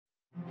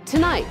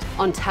Tonight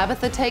on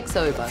Tabatha Takes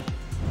Over,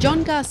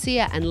 John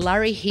Garcia and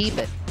Larry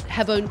Hebert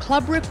have owned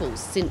Club Ripples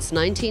since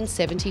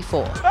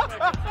 1974.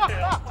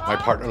 My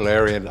partner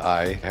Larry and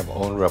I have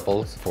owned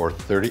Ripples for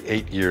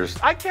 38 years.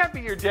 I can't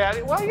be your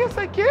daddy. Well, yes,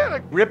 I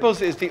can.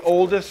 Ripples is the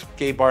oldest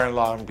gay bar in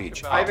Long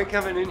Beach. I've been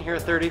coming in here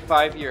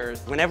 35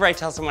 years. Whenever I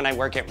tell someone I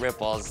work at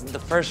Ripples, the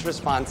first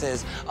response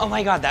is, oh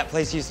my God, that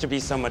place used to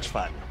be so much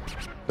fun.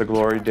 The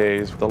glory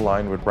days, the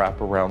line would wrap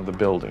around the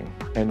building.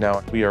 And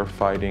now we are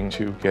fighting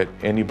to get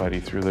anybody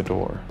through the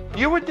door.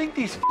 You would think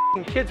these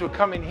kids would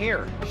come in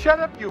here. Shut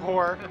up, you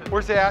whore.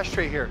 Where's the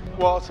ashtray here?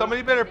 Well,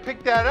 somebody better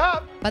pick that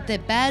up. But their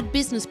bad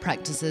business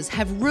practices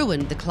have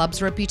ruined the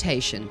club's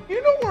reputation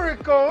You know where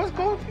it goes.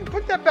 Go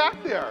put that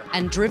back there.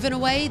 and driven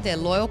away their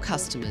loyal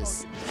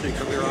customers. Do you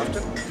come here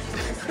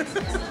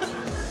often?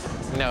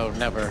 No,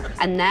 never.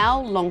 And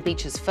now Long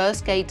Beach's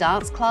first gay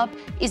dance club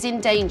is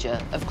in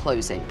danger of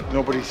closing.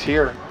 Nobody's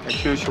here,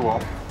 as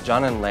usual.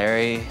 John and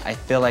Larry, I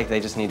feel like they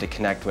just need to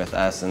connect with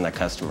us and the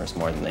customers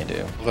more than they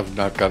do. I've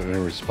not gotten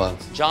any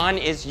response. John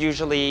is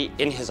usually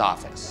in his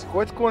office.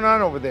 What's going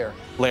on over there?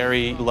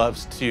 Larry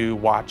loves to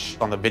watch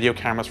on the video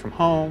cameras from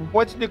home.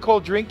 What's Nicole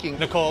drinking?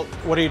 Nicole,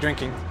 what are you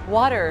drinking?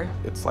 Water.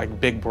 It's like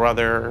Big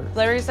Brother.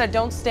 Larry said,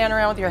 don't stand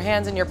around with your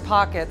hands in your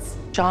pockets.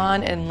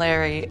 John and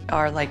Larry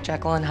are like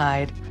Jekyll and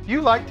Hyde.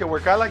 You like to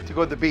work. I like to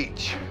go to the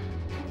beach.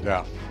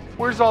 Yeah.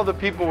 Where's all the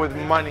people with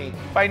money?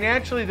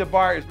 Financially, the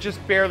bar is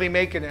just barely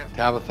making it.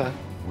 Tabatha,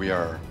 we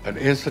are an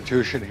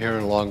institution here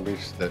in Long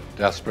Beach that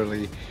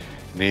desperately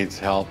needs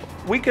help.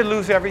 We could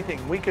lose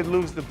everything. We could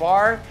lose the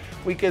bar.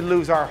 We could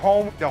lose our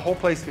home. The whole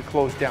place could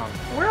close down.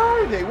 Where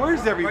are they?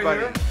 Where's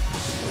everybody?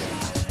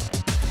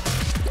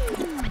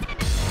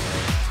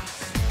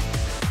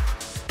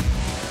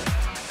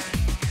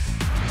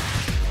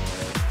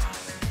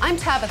 I'm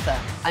Tabatha.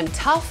 I'm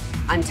tough,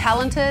 I'm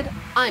talented,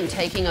 I'm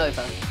taking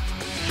over.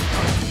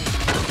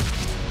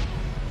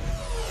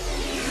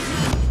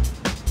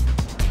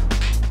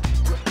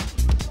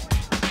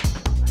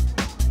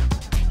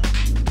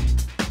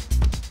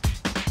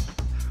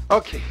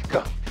 Okay,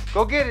 go.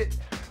 Go get it.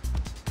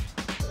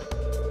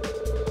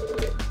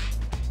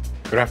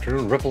 Good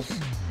afternoon, Ripples.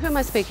 Who am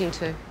I speaking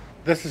to?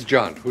 This is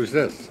John. Who's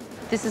this?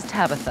 This is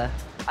Tabatha.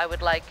 I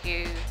would like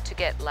you to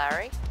get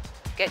Larry,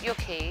 get your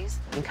keys,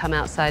 and come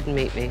outside and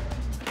meet me.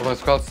 Well,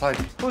 let's go outside.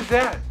 Who's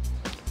that?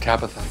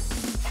 Tabatha.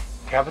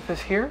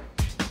 Tabatha's here?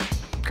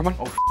 Come on.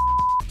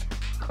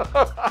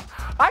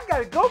 I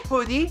gotta go,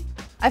 Pootie.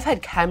 I've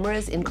had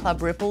cameras in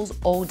Club Ripples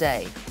all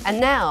day, and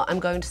now I'm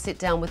going to sit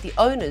down with the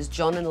owners,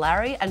 John and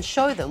Larry, and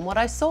show them what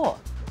I saw.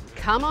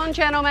 Come on,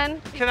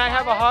 gentlemen. Can I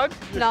have a hug?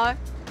 No, I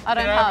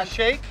don't Can I hug. have a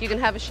shake? You can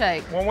have a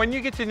shake. Well, when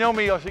you get to know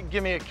me, you'll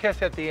give me a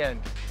kiss at the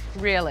end.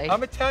 Really?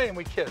 I'm Italian,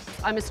 we kiss.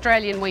 I'm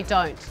Australian, we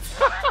don't.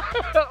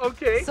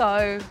 Okay.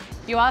 So,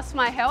 you asked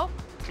my help,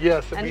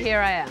 Yes. and here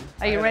I am.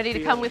 Are you ready to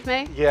come with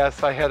me?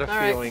 Yes, I had a All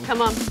right, feeling.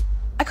 come on.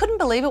 I couldn't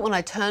believe it when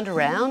I turned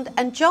around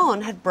and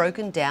John had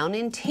broken down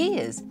in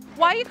tears.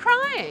 Why are you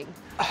crying?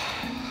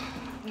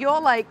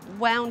 You're like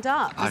wound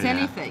up. Is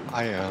anything?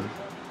 I am.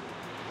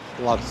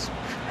 A lot of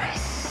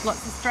stress.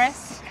 Lots of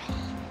stress?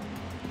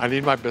 I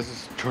need my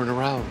business to turn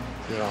around,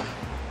 you know.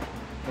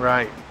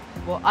 Right.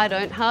 Well, I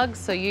don't hug,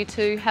 so you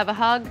two have a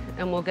hug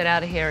and we'll get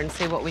out of here and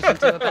see what we can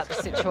do about the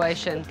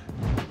situation.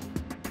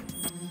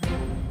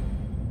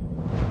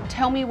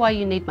 Tell me why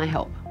you need my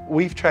help.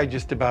 We've tried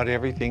just about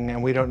everything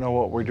and we don't know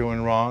what we're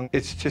doing wrong.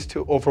 It's just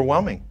too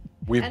overwhelming.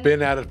 We've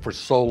been at it for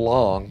so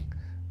long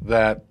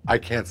that I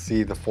can't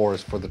see the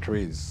forest for the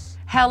trees.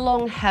 How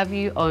long have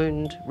you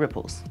owned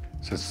Ripples?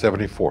 Since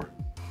 '74.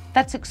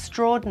 That's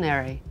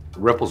extraordinary.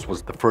 Ripples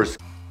was the first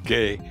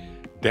gay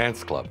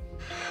dance club.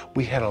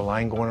 We had a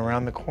line going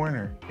around the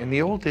corner. In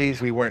the old days,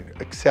 we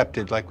weren't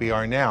accepted like we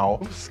are now.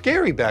 It was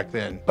scary back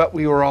then, but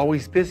we were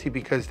always busy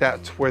because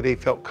that's where they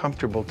felt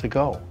comfortable to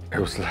go. It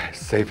was like a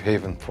safe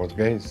haven for the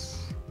gays.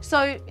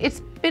 So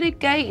it's been a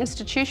gay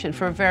institution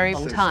for a very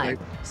long time.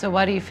 So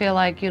why do you feel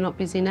like you're not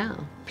busy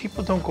now?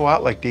 People don't go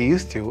out like they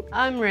used to.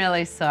 I'm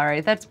really sorry,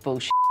 that's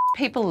bullshit.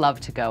 People love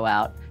to go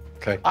out.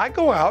 Okay. I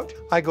go out.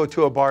 I go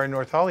to a bar in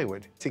North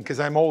Hollywood because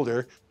I'm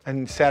older,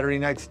 and Saturday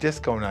night's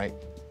disco night,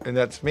 and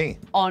that's me.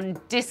 On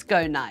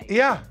disco night?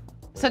 Yeah.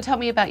 So tell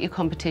me about your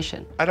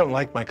competition. I don't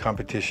like my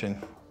competition.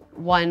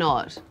 Why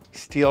not?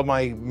 Steal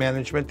my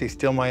management, they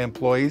steal my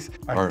employees,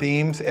 our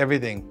themes,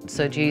 everything.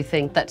 So do you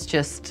think that's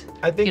just,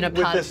 I think you know,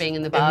 with part of being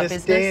in the bar in this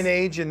business? day and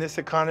age, in this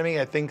economy,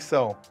 I think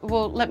so.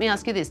 Well, let me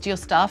ask you this. Do your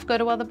staff go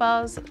to other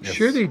bars? Yes.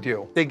 Sure they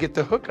do. They get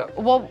the hookup.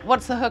 Well,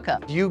 what's the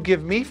hookup? You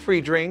give me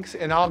free drinks,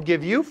 and I'll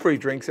give you free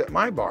drinks at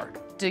my bar.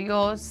 Do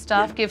your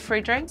staff give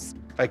free drinks?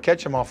 If I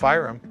catch them, I'll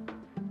fire them.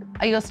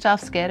 Are your staff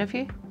scared of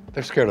you?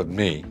 They're scared of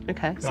me.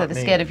 Okay, so Not they're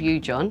me. scared of you,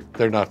 John.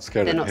 They're not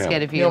scared They're of not him.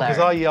 scared of you, No, because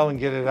Larry. I'll yell and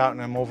get it out,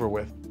 and I'm over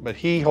with. But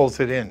he holds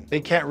it in.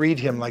 They can't read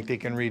him like they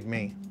can read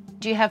me.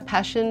 Do you have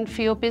passion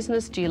for your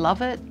business? Do you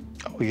love it?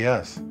 Oh,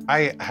 yes.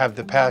 I have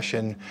the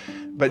passion,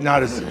 but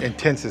not as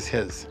intense as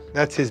his.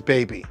 That's his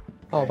baby.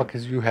 Oh,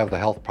 because you have the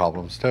health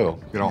problems too.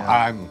 You know,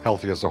 Yeah. I'm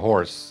healthy as a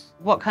horse.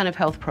 What kind of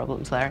health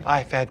problems, Larry?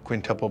 I've had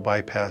quintuple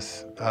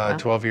bypass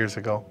 12 years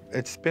ago.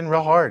 It's been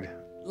real hard.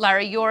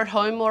 Larry, you're at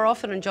home more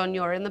often, and John,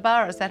 you're in the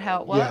bar. Is that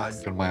how it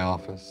works? Yeah. In my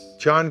office.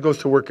 John goes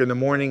to work in the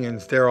morning and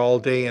is there all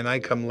day, and I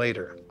come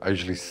later. I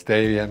usually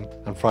stay in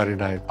on Friday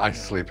night. I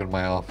sleep in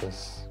my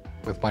office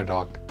with my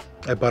dog.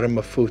 I bought him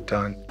a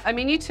futon. I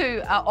mean, you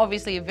two are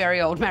obviously a very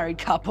old married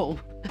couple,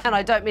 and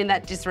I don't mean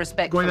that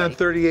disrespectfully. Going on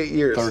 38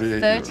 years.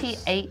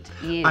 38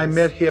 years. I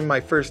met him my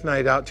first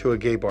night out to a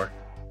gay bar.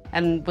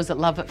 And was it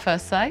love at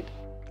first sight?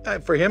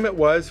 For him it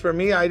was. For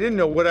me, I didn't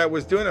know what I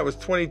was doing. I was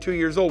 22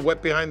 years old,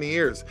 wet behind the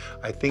ears.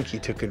 I think he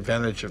took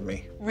advantage of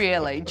me.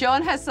 Really?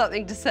 John has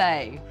something to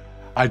say.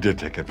 I did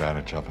take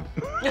advantage of him.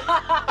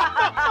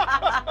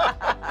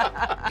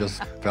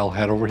 Just fell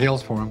head over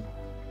heels for him.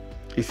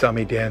 He saw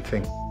me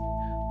dancing.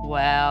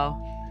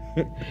 Wow.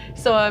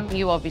 So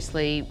you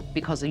obviously,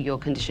 because of your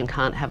condition,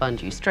 can't have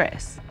undue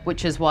stress,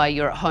 which is why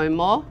you're at home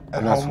more?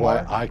 And that's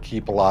why I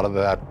keep a lot of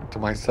that to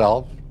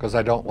myself, because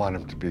I don't want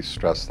him to be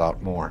stressed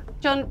out more.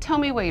 John, tell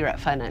me where you're at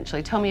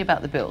financially. Tell me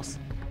about the bills.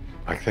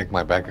 I think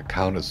my bank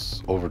account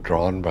is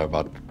overdrawn by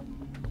about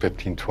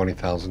 $15,000,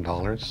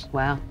 $20,000.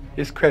 Wow.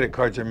 His credit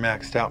cards are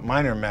maxed out.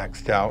 Mine are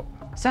maxed out.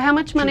 So how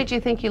much money do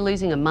you think you're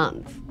losing a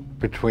month?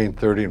 Between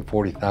 $30,000 and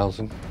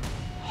 $40,000.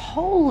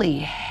 Holy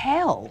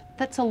hell,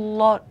 that's a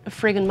lot of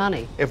friggin'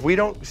 money. If we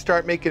don't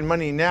start making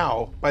money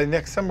now, by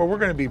next summer, we're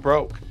gonna be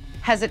broke.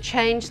 Has it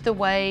changed the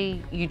way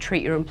you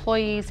treat your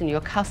employees and your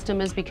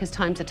customers because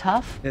times are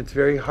tough? It's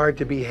very hard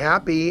to be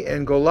happy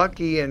and go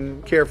lucky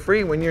and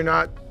carefree when you're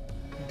not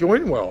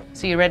doing well.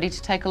 So you ready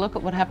to take a look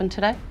at what happened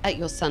today? At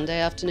your Sunday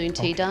afternoon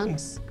tea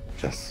dance?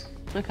 Yes.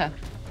 Okay,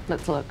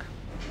 let's look.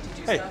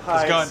 Hey,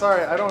 how's it going?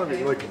 Sorry, I don't want to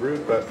be like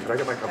rude, but could I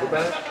get my cover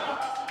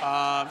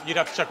back? You'd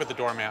have to check with the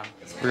doorman.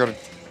 We got a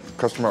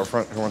customer out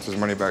front who wants his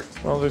money back.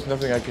 Well, there's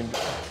nothing I can do.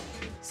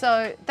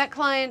 So that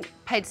client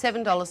paid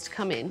 $7 to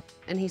come in,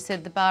 and he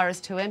said the bar is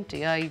too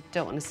empty, I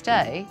don't want to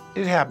stay.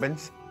 It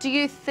happens. Do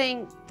you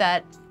think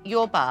that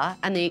your bar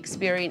and the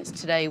experience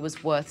today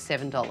was worth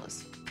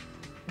 $7?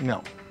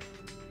 No.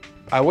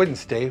 I wouldn't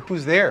stay.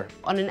 Who's there?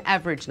 On an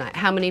average night,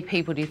 how many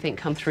people do you think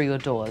come through your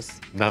doors?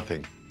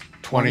 Nothing.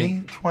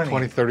 20,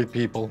 30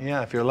 people.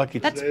 Yeah, if you're lucky.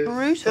 That's It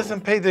brutal.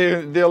 doesn't pay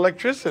the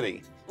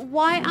electricity.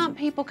 Why aren't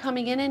people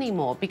coming in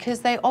anymore?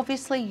 Because they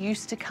obviously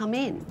used to come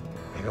in.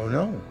 I don't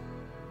know.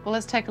 Well,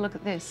 let's take a look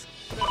at this.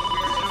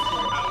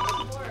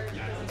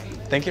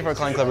 Thank you for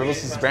calling Club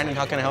Rebels. This is Brandon.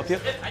 How can I help you?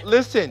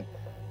 Listen,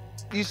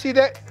 you see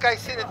that guy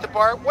sitting at the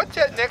bar? What's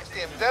that next to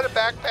him? Is that a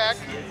backpack?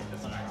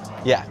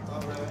 Yeah.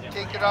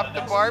 Take it off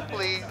the bar,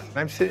 please.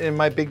 I'm sitting in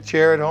my big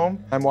chair at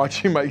home. I'm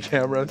watching my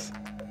cameras.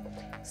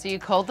 So you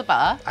called the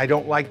bar. I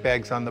don't like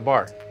bags on the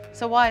bar.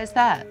 So why is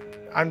that?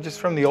 I'm just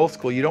from the old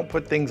school. You don't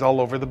put things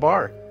all over the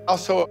bar.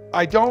 Also,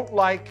 I don't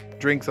like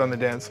drinks on the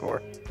dance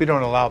floor. We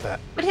don't allow that.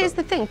 But here's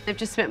the thing, they've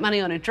just spent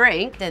money on a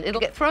drink, then it'll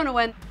get thrown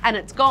away and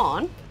it's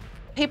gone.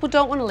 People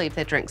don't want to leave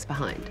their drinks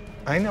behind.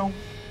 I know.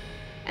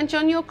 And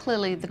John, you're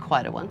clearly the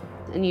quieter one.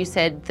 And you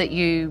said that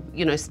you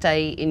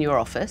stay in your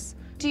office.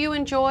 Do you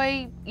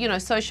enjoy,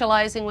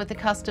 socializing with the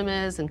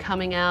customers and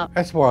coming out?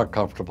 It's more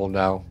uncomfortable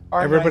now.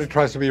 Everybody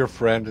tries to be your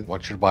friend and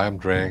wants you to buy them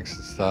drinks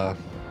and stuff.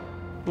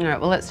 All right,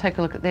 well, let's take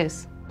a look at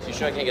this. You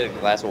sure I can't get a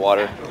glass of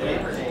water?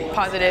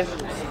 Positive.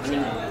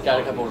 Got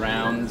a couple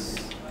rounds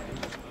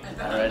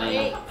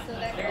already.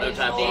 No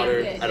tap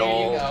water at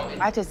all.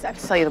 I have to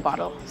sell you the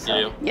bottle. So,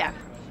 You do? Yeah.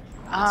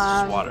 It's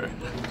just water.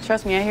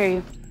 Trust me, I hear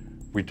you.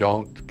 We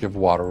don't give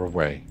water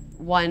away.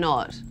 Why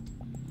not?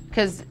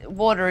 Because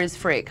water is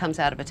free, it comes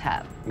out of a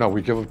tap. No,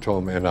 we give it to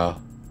them in a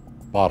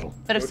bottle.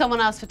 But if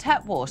someone asks for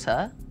tap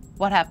water,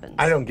 what happens?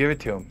 I don't give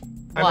it to them.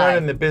 I'm Why? not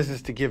in the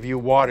business to give you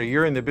water.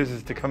 You're in the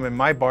business to come in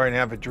my bar and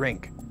have a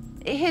drink.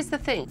 Here's the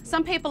thing.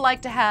 Some people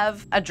like to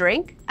have a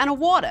drink and a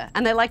water,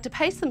 and they like to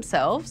pace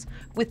themselves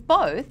with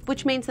both,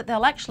 which means that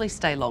they'll actually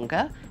stay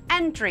longer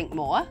and drink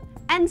more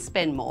and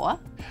spend more.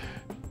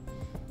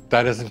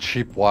 That isn't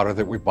cheap water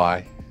that we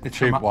buy. It's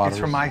cheap water. It's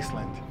from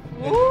Iceland.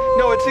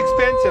 No, it's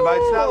expensive.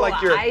 It's not like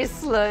you're...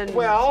 Iceland.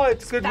 Well,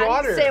 it's good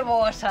water. Fancy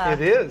water.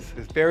 It is.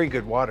 It's very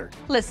good water.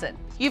 Listen,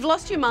 you've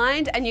lost your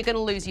mind and you're going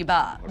to lose your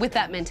bar with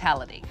that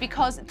mentality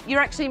because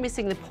you're actually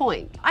missing the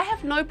point. I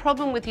have no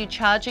problem with you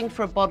charging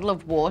for a bottle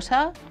of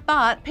water,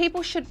 but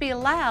people should be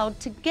allowed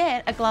to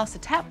get a glass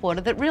of tap water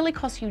that really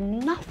costs you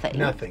nothing.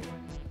 Nothing.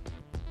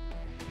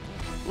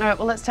 All right,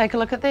 well, let's take a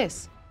look at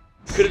this.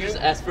 Could have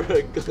just asked for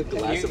a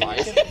glass of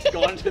ice,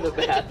 gone to the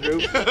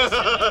bathroom,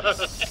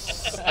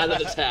 out of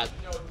the tap.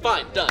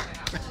 Fine, done.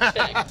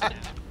 Check.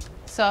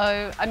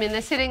 So, I mean,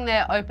 they're sitting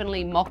there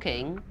openly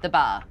mocking the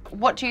bar.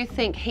 What do you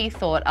think he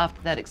thought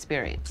after that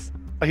experience?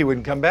 He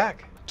wouldn't come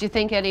back. Do you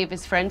think any of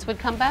his friends would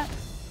come back?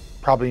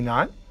 Probably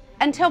not.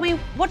 And tell me,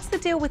 what's the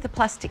deal with the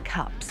plastic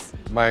cups?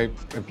 My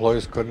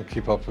employees couldn't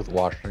keep up with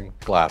washing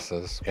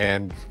glasses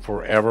and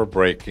forever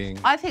breaking.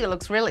 I think it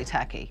looks really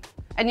tacky.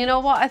 And you know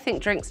what? I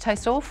think drinks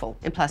taste awful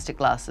in plastic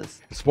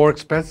glasses. It's more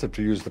expensive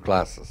to use the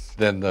glasses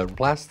than the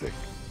plastic.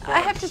 I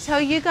have to tell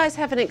you, you guys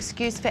have an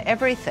excuse for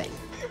everything.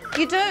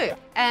 You do.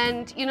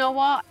 And you know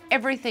what?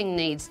 Everything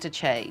needs to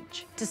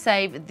change to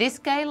save this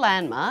gay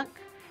landmark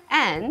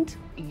and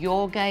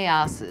your gay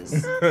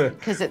asses,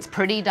 because it's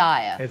pretty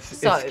dire. It's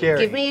so scary.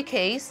 Give me your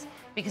keys,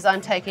 because I'm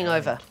taking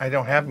over. I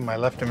don't have them. I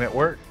left them at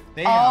work.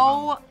 They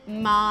Oh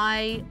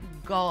my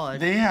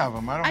God. They have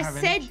them. I don't have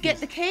any said keys. get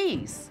the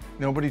keys.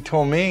 Nobody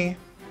told me.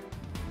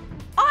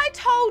 I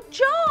told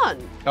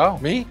John. Oh.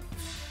 Me?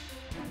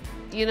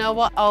 You know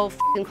what? I'll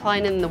f***ing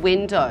climb in the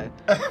window.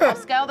 I'll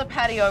scale the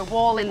patio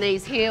wall in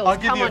these heels. I'll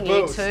give Come you a on,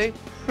 boost. you two.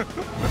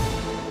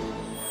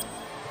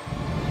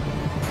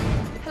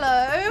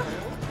 Hello?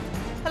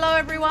 Hello,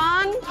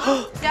 everyone.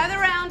 Gather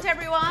round,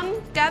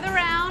 everyone. Gather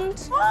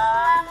round.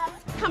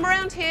 Come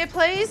around here,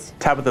 please.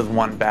 Tabatha's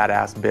one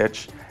badass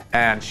bitch,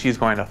 and she's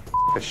going to f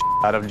the shit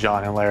out of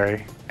John and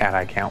Larry, and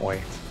I can't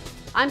wait.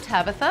 I'm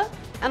Tabatha,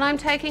 and I'm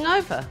taking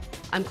over.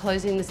 I'm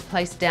closing this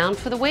place down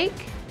for the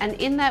week, and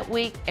in that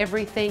week,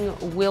 everything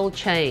will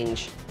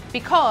change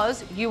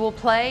because you will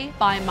play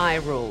by my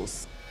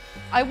rules.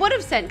 I would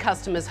have sent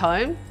customers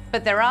home,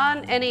 but there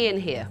aren't any in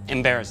here.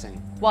 Embarrassing.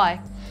 Why?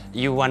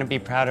 You want to be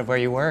proud of where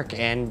you work,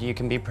 and you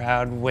can be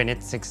proud when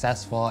it's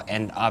successful,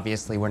 and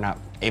obviously we're not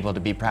able to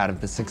be proud of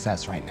the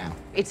success right now.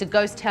 It's a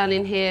ghost town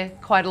in here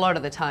quite a lot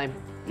of the time.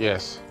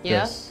 Yes. Yeah?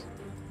 Yes.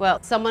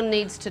 Well, someone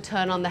needs to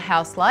turn on the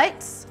house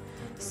lights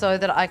so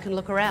that I can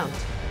look around.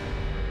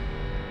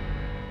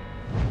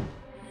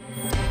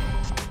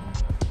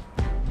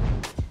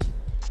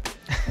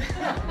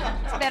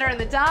 It's better in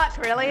the dark,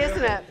 really,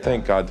 isn't it?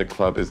 Thank God the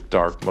club is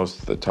dark most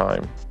of the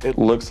time. It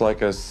looks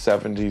like a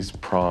 70s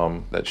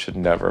prom that should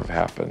never have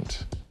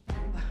happened.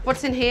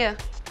 What's in here?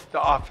 The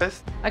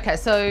office. Okay,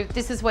 so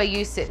this is where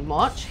you sit and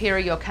watch. Here are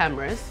your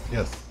cameras.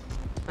 Yes.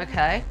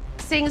 Okay.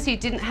 Seeing as you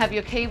didn't have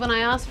your key when I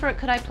asked for it,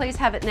 could I please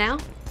have it now?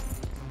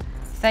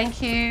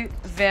 Thank you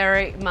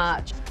very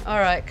much. All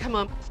right, come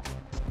on.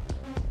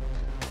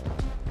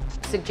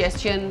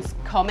 Suggestions,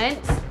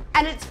 comments,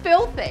 and it's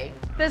filthy.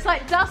 There's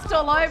like dust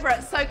all over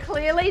it, so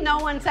clearly no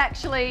one's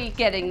actually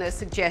getting the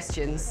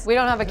suggestions. We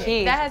don't have a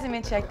key. That hasn't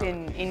been checked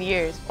in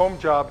years. Home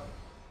job.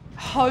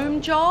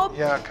 Home job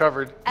Yeah,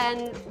 covered.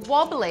 and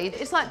wobbly.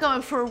 It's like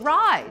going for a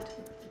ride.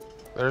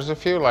 There's a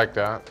few like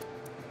that.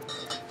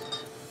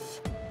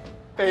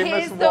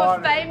 Famous Here's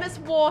water. the famous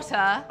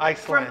water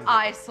Iceland. from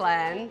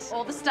Iceland.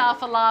 All the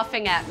staff are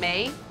laughing at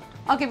me.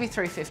 I'll give you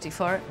 $3.50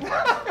 for it.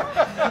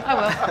 I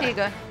will. Here you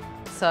go.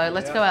 So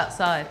let's go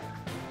outside.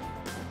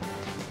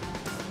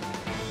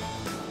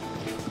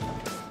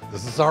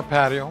 This is our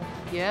patio.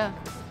 Yeah.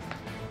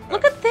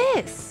 Look at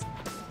this.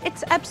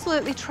 It's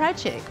absolutely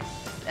tragic.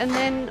 And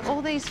then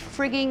all these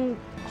frigging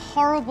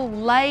horrible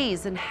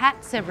leis and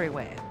hats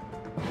everywhere.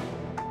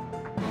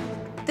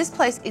 This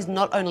place is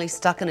not only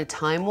stuck in a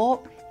time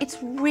warp, it's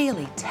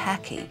really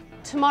tacky.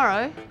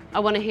 Tomorrow, I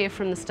want to hear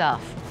from the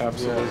staff.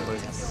 Absolutely.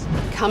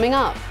 Coming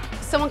up,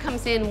 someone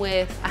comes in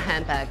with a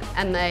handbag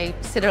and they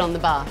sit it on the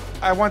bar.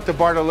 I want the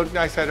bar to look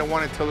nice. I don't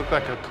want it to look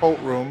like a coat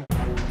room.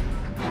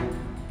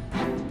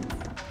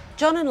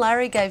 John and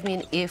Larry gave me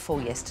an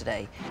earful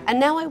yesterday, and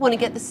now I want to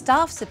get the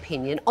staff's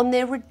opinion on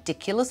their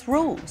ridiculous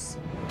rules.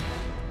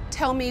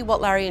 Tell me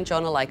what Larry and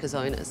John are like as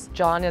owners.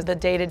 John is the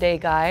day-to-day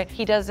guy.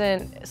 He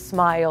doesn't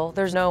smile.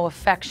 There's no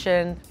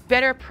affection.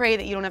 Better pray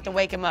that you don't have to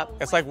wake him up.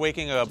 It's like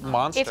waking a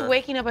monster. It's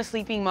waking up a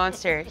sleeping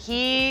monster.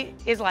 He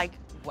is like,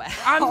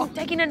 I'm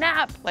taking a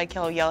nap. Like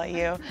he'll yell at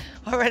you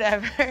or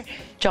whatever.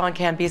 John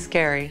can't be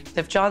scary.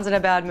 If John's in a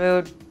bad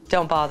mood,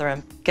 don't bother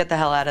him. Get the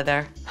hell out of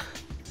there.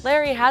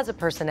 Larry has a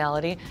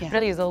personality,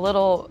 but he's a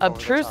little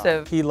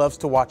obtrusive. He loves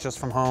to watch us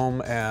from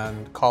home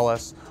and call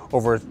us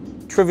over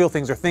trivial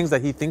things or things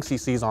that he thinks he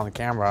sees on the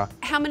camera.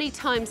 How many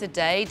times a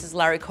day does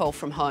Larry call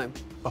from home?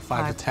 A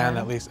 5 to 10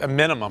 at least, a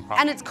minimum probably.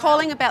 And it's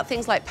calling about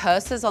things like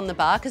purses on the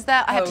bar, because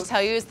that, I have to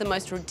tell you, is the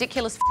most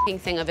ridiculous f***ing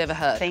thing I've ever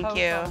heard. Thank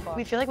you.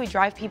 We feel like we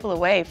drive people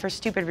away for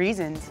stupid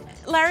reasons.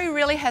 Larry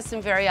really has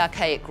some very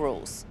archaic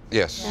rules.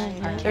 Yes.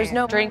 There's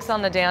no drinks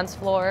on the dance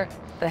floor.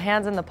 The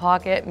hands in the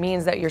pocket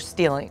means that you're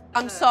stealing.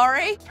 I'm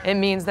sorry? It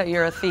means that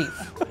you're a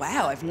thief.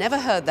 Wow, I've never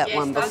heard that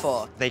one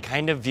before. They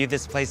kind of view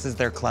this place as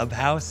their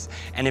clubhouse,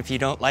 and if you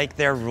don't like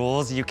their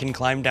rules, you can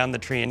climb down the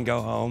tree and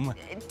go home.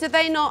 Do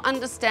they not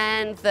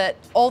understand that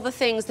all the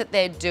things that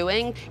they're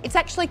doing, it's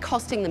actually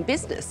costing them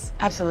business?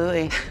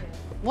 Absolutely.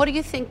 What do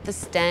you think the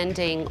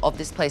standing of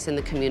this place in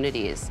the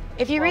community is?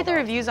 If you read the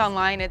reviews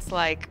online, it's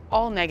like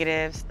all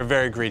negatives. They're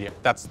very greedy.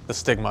 That's the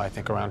stigma, I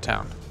think, around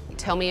town.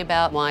 Tell me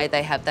about why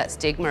they have that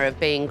stigma of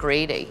being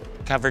greedy.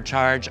 Cover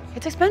charge.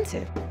 It's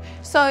expensive.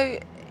 So,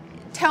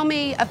 tell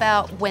me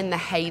about when the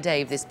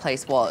heyday of this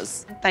place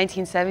was.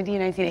 1970,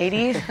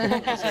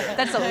 1980s.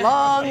 That's a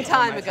long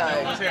time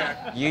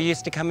ago. You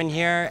used to come in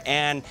here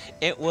and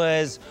it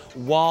was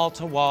wall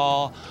to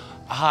wall,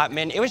 hot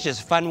men. It was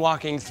just fun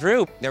walking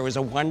through. There was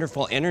a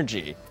wonderful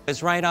energy. It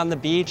was right on the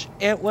beach.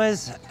 It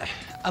was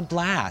a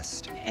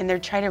blast. And they're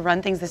trying to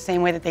run things the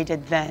same way that they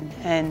did then,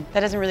 and that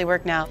doesn't really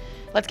work now.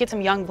 let's get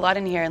some young blood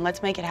in here and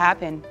let's make it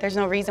happen. There's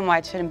no reason why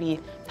it shouldn't be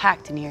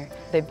packed in here.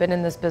 They've been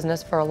in this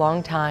business for a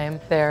long time.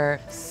 They're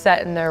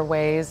set in their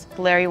ways.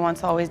 Larry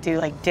wants to always do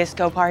like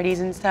disco parties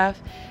and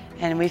stuff,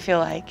 and we feel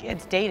like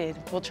it's dated.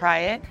 We'll try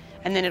it,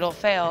 and then it'll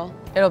fail.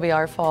 It'll be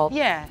our fault.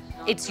 Yeah.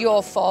 It's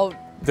your fault.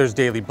 There's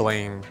daily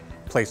blame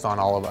placed on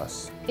all of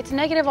us. It's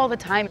negative all the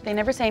time. They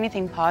never say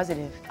anything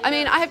positive. I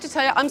mean, I have to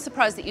tell you, I'm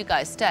surprised that you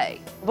guys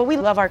stay. But we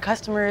love our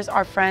customers,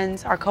 our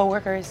friends, our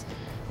coworkers.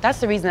 That's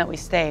the reason that we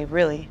stay,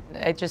 really.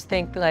 I just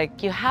think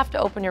like you have to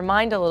open your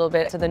mind a little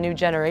bit to the new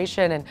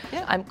generation, and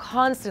I'm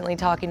constantly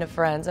talking to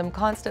friends. I'm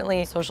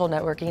constantly social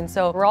networking,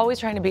 so we're always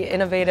trying to be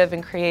innovative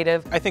and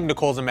creative. I think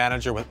Nicole's a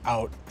manager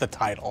without the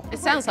title. It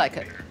sounds like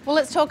it. Well,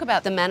 let's talk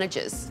about the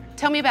managers.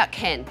 Tell me about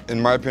Ken.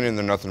 In my opinion,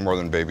 they're nothing more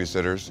than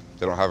babysitters.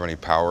 They don't have any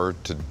power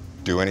to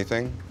do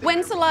anything.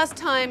 When's the last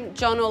time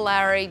John or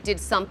Larry did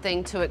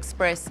something to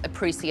express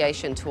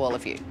appreciation to all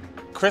of you?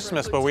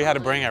 Christmas, but we had to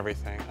bring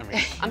everything. I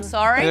mean, I'm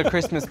sorry? We had a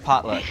Christmas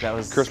potluck. That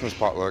was Christmas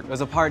potluck. It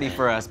was a party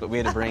for us, but we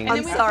had to bring.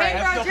 I'm sorry. We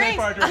had to pay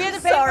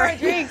for our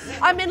drinks.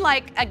 I'm in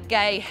like a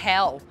gay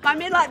hell.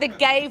 I'm in like the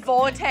gay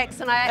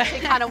vortex, and I actually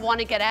kind of want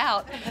to get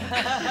out.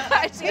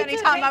 It's the only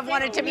time I've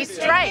wanted to be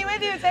straight. Take me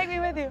with you, take me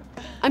with you.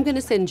 I'm going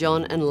to send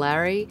John and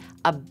Larry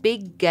a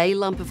big gay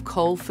lump of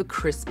coal for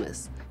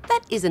Christmas.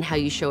 That isn't how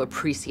you show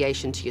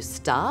appreciation to your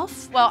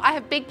staff. Well, I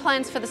have big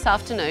plans for this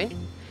afternoon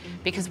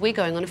because we're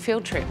going on a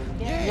field trip.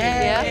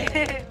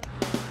 Yeah.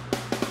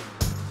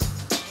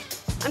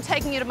 I'm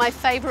taking you to my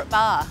favourite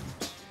bar.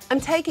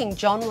 I'm taking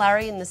John,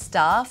 Larry and the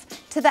staff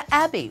to the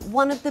Abbey,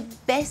 one of the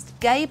best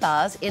gay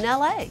bars in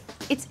LA.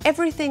 It's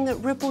everything that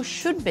Ripple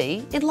should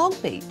be in Long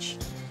Beach.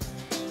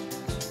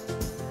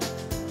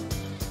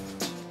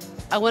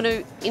 I want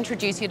to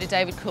introduce you to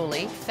David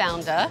Cooley,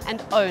 founder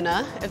and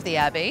owner of the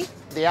Abbey.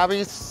 The Abbey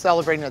is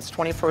celebrating its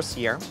 21st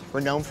year. We're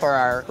known for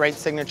our great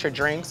signature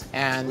drinks,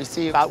 and we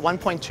see about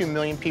 1.2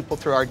 million people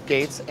through our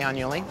gates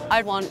annually.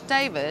 I want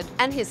David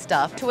and his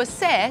staff to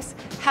assess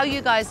how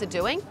you guys are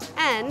doing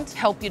and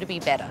help you to be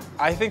better.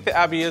 I think the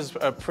Abbey is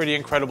a pretty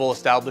incredible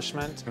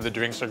establishment. The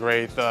drinks are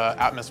great, the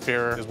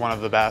atmosphere is one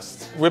of the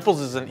best. Ripples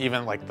isn't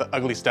even like the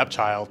ugly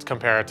stepchild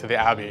compared to the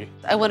Abbey.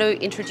 I want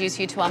to introduce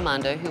you to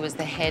Armando, who is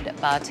the head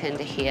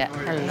bartender here.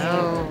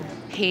 Hello.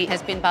 He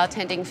has been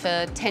bartending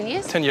for 10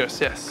 years? 10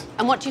 years, yes.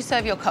 And what do you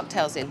serve your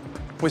cocktails in?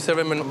 We serve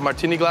them in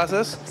martini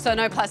glasses. So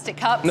no plastic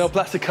cups? No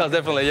plastic cups,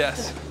 definitely,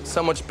 yes.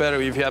 So much better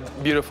if you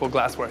have beautiful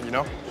glassware, you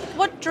know?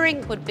 What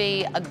drink would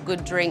be a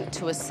good drink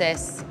to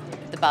assess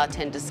the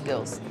bartender's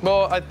skills?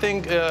 Well, I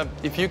think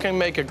if you can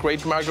make a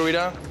great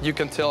margarita, you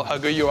can tell how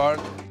good you are.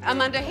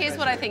 Armando, here's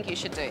what I think you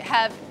should do.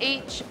 Have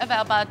each of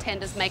our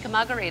bartenders make a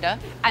margarita,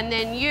 and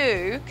then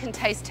you can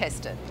taste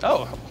test it.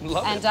 Oh,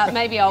 love it. And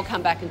maybe I'll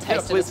come back and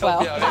taste it as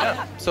well. Help me out,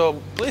 yeah. So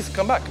please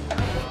come back.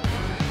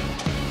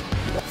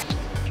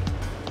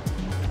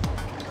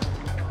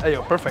 There you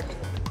go, perfect.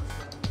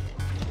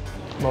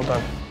 Well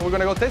done. We're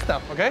gonna go taste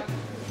now, okay?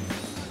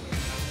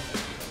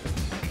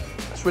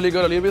 It's really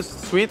good, a little bit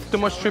sweet, too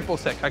much triple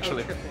sec,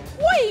 actually.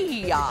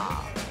 Whee!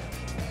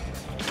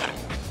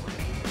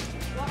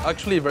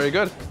 Actually, very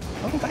good.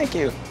 Oh, thank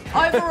you.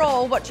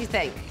 Overall, what do you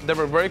think? They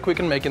were very quick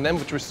in making them,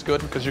 which was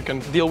good because you can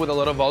deal with a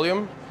lot of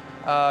volume.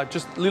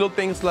 Just little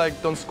things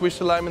like don't squish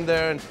the lime in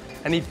there.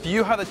 And if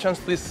you have the chance,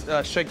 please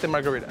shake the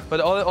margarita.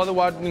 But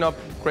otherwise, you know,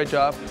 great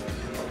job.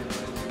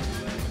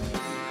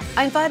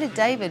 I invited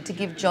David to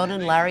give John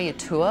and Larry a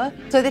tour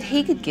so that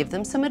he could give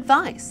them some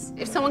advice.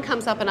 If someone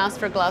comes up and asks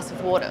for a glass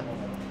of water,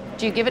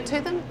 do you give it to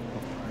them?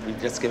 You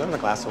just give them a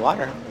glass of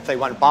water. If they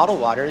want bottled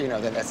water, you know,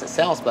 then that's it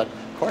sells. But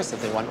of course,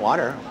 if they want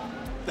water.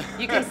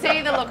 You can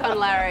see the look on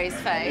Larry's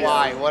face.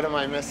 Why? What am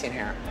I missing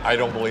here? I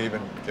don't believe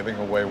in giving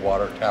away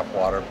water, tap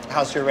water.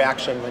 How's your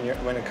reaction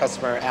when a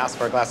customer asks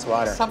for a glass of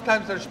water?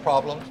 Sometimes there's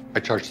problems. I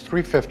charge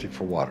 $3.50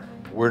 for water.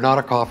 We're not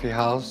a coffee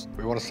house.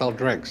 We want to sell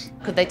drinks.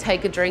 Could they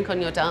take a drink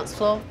on your dance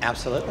floor?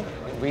 Absolutely.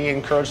 We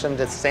encourage them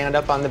to stand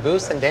up on the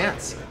booth and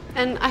dance.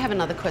 And I have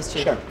another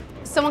question. Sure.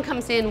 Someone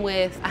comes in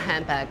with a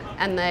handbag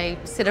and they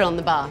sit it on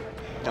the bar.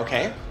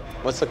 Okay.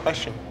 What's the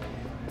question?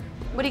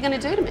 What are you going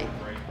to do to me?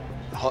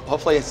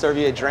 Hopefully serve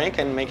you a drink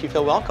and make you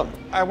feel welcome.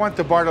 I want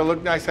the bar to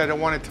look nice. I don't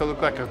want it to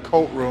look like a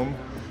coat room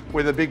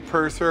with a big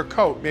purse or a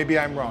coat. Maybe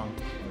I'm wrong.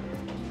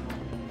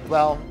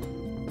 Well,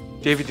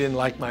 David didn't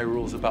like my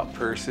rules about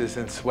purses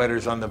and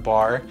sweaters on the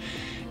bar.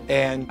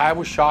 And I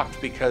was shocked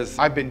because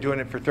I've been doing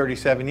it for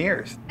 37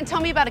 years. And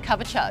tell me about a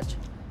cover charge.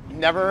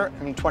 Never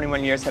in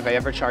 21 years have I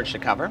ever charged a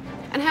cover.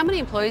 And how many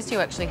employees do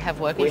you actually have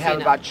working We for you have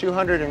now? about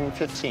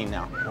 215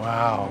 now.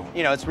 Wow.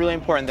 You know, it's really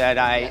important that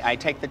I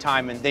take the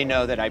time and they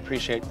know that I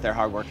appreciate their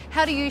hard work.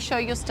 How do you show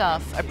your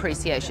staff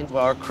appreciation?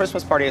 Well, our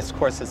Christmas party, of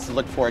course, is to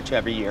look forward to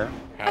every year.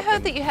 I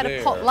heard that you had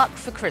a potluck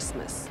for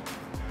Christmas.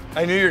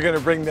 I knew you were going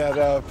to bring that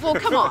up. Well,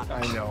 come on.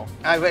 I know.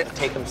 I would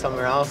take them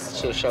somewhere else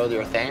to show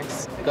their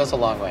thanks. It goes a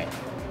long way.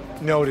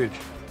 Noted.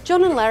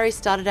 John and Larry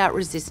started out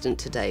resistant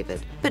to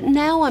David, but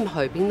now I'm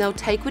hoping they'll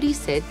take what he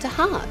said to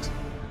heart.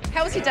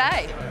 How was your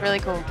day? Really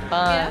cool.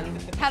 Yeah?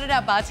 How did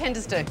our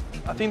bartenders do?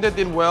 I think they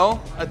did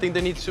well. I think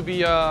they need to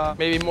be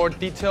maybe more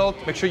detailed.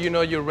 Make sure you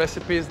know your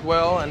recipes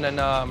well, and then...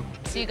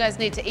 So you guys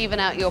need to even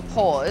out your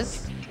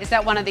pours. Is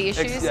that one of the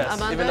issues, yes,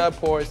 Armando? even out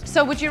pours.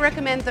 So would you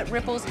recommend that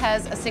Ripples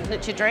has a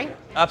signature drink?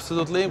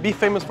 Absolutely. Be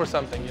famous for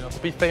something, you know.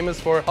 Be famous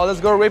for, oh, let's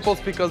go to Ripples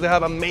because they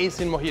have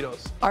amazing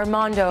mojitos.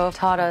 Armando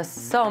taught us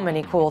so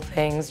many cool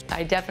things.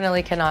 I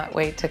definitely cannot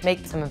wait to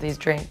make some of these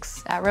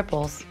drinks at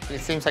Ripples.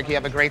 It seems like you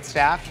have a great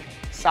staff.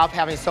 Stop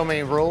having so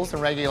many rules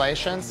and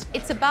regulations.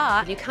 It's a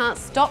bar. You can't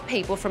stop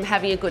people from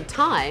having a good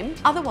time,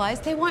 otherwise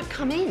they won't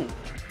come in.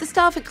 The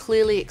staff are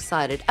clearly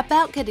excited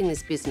about getting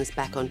this business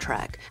back on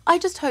track. I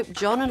just hope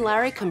John and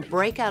Larry can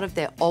break out of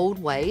their old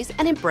ways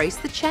and embrace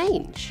the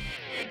change.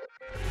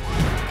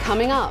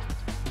 Coming up,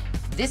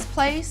 this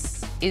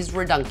place is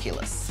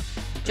redunculous.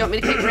 Do you want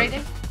me to keep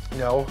reading?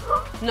 No.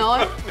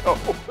 No? No.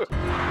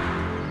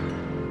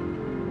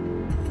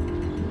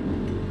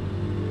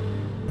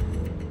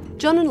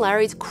 John and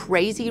Larry's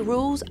crazy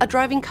rules are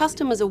driving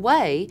customers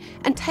away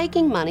and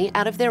taking money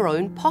out of their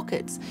own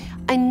pockets.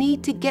 I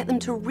need to get them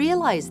to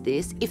realize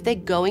this if they're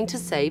going to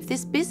save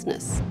this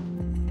business.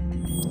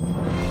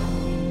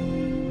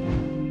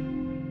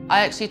 I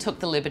actually took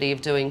the liberty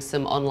of doing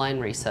some online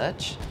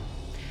research,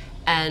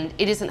 and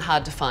it isn't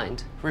hard to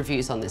find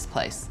reviews on this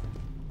place.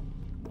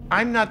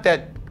 I'm not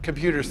that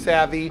computer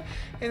savvy,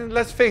 and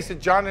let's face it,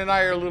 John and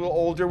I are a little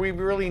older. We've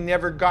really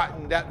never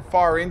gotten that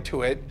far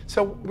into it,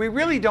 so we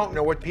really don't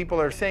know what people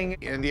are saying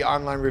in the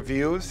online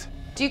reviews.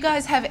 Do you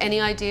guys have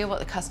any idea what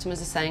the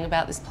customers are saying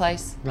about this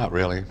place? Not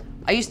really.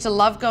 I used to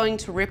love going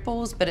to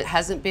Ripples, but it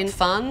hasn't been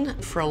fun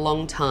for a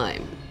long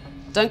time.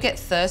 Don't get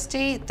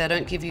thirsty. They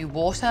don't give you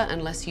water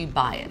unless you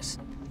buy it.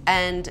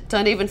 And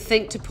don't even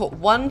think to put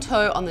one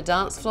toe on the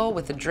dance floor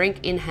with a drink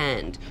in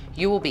hand.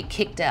 You will be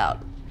kicked out.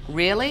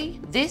 Really?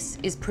 This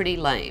is pretty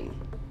lame.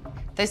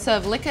 They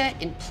serve liquor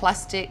in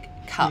plastic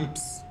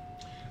cups.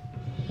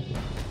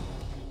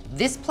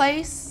 This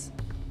place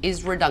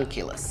is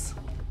redunculous.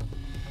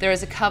 There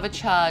is a cover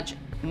charge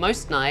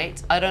most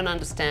nights. I don't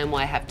understand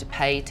why I have to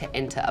pay to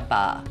enter a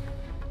bar.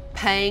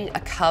 Paying a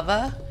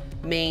cover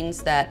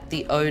means that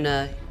the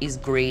owner is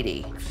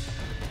greedy.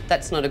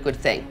 That's not a good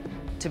thing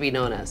to be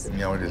known as.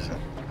 No, it isn't. Do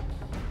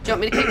you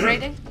want me to keep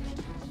reading?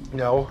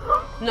 No.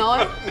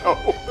 No?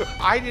 No.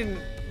 I didn't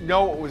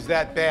know it was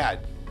that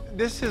bad.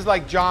 This is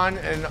like John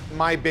and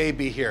my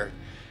baby here.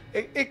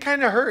 It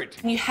kind of hurt.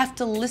 You have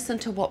to listen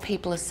to what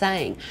people are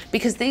saying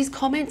because these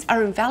comments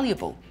are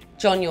invaluable.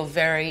 John, you're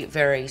very,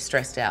 very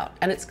stressed out,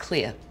 and it's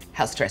clear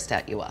how stressed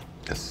out you are.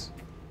 Yes.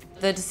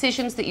 The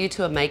decisions that you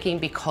two are making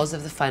because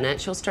of the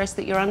financial stress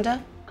that you're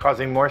under,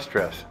 Causing more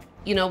stress.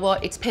 you know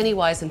what? It's penny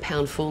wise and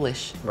pound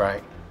foolish.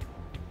 Right.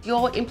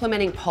 You're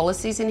implementing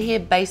policies in here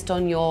based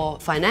on your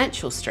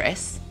financial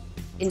stress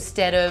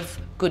instead of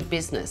good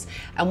business.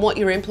 And what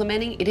you're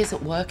implementing, it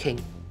isn't working.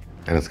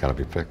 And it's got to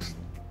be fixed.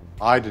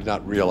 I did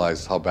not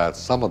realize how bad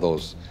some of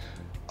those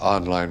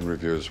online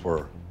reviews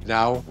were.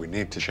 Now we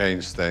need to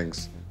change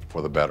things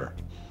for the better.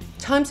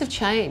 Times have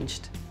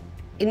changed.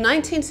 In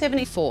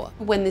 1974,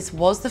 when this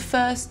was the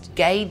first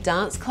gay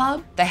dance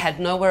club, they had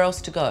nowhere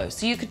else to go.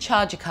 So you could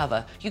charge a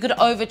cover, you could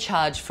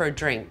overcharge for a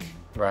drink.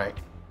 Right.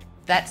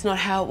 That's not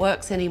how it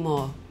works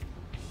anymore.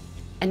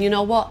 And you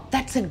know what?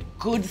 That's a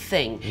good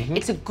thing.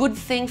 It's a good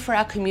thing for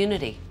our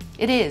community.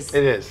 It is.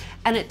 It is.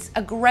 And it's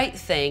a great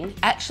thing,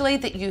 actually,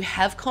 that you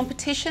have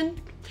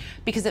competition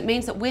because it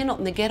means that we're not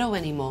in the ghetto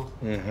anymore.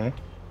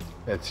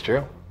 That's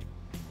true.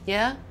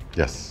 Yeah?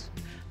 Yes.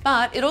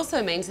 But it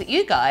also means that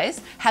you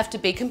guys have to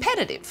be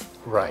competitive.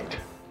 Right.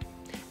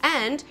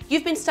 And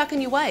you've been stuck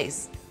in your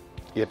ways.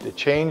 You have to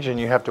change and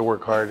you have to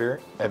work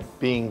harder at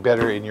being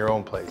better in your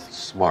own place.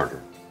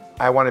 Smarter.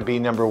 I want to be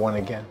 #1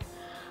 again.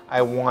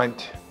 I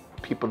want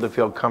people to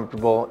feel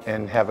comfortable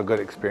and have a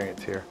good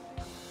experience here.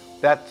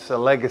 That's a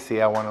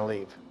legacy I want to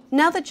leave.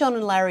 Now that John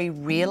and Larry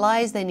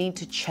realize they need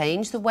to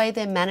change the way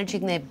they're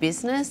managing their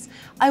business,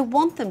 I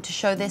want them to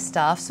show their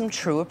staff some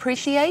true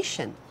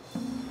appreciation.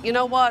 You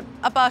know what?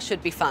 A bar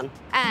should be fun.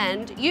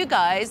 And you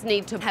guys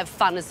need to have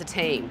fun as a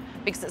team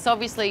because it's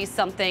obviously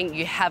something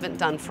you haven't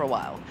done for a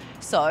while.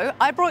 So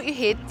I brought you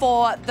here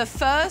for the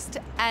first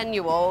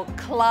annual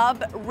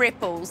Club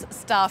Ripples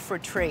staff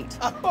retreat.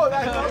 Oh,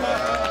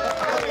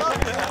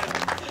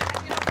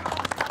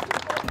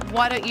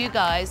 Why don't you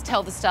guys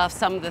tell the staff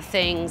some of the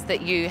things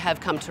that you have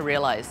come to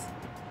realize?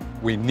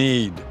 We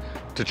need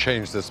to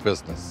change this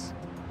business.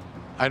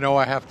 I know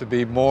I have to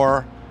be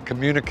more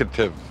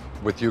communicative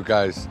with you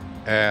guys,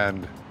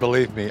 and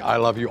believe me, I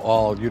love you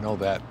all, you know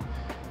that.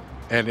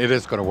 And it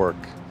is going to work.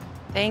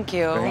 Thank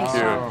you. Thank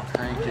you.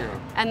 Thank you.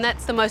 And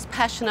that's the most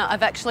passionate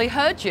I've actually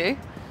heard you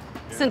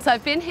since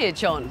I've been here,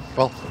 John.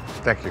 Well,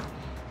 thank you.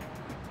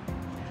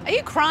 Are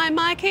you crying,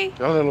 Mikey?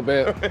 A little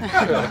bit.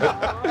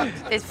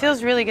 It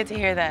feels really good to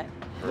hear that.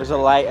 There's a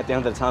light at the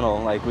end of the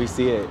tunnel, like we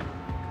see it.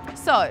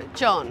 So,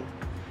 John,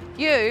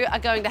 you are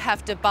going to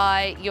have to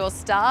buy your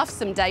staff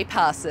some day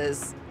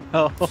passes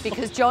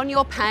Because John,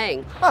 you're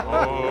paying.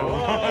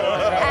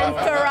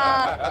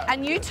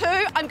 And you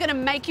two, I'm gonna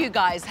make you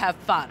guys have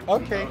fun.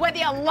 Okay. Whether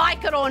you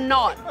like it or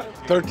not.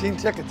 13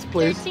 tickets,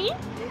 please. 13?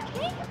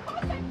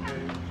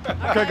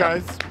 Okay,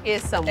 guys.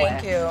 Here's somewhere.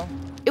 Thank you.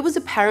 It was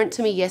apparent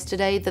to me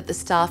yesterday that the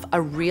staff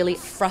are really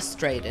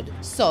frustrated.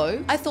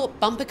 So I thought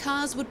bumper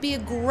cars would be a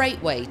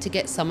great way to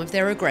get some of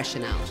their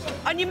aggression out.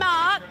 On your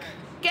mark,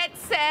 get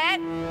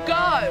set,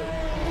 go.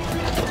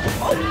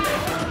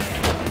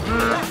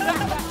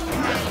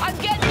 I'm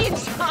getting you,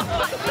 John.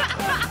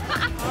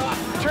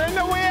 Turn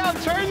the wheel,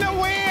 turn the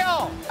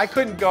wheel! I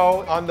couldn't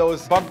go on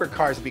those bumper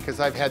cars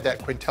because I've had that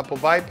quintuple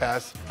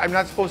bypass. I'm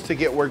not supposed to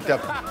get worked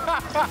up.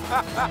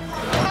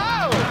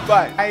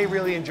 But I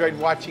really enjoyed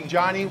watching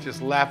Johnny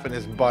just laughing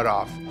his butt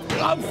off.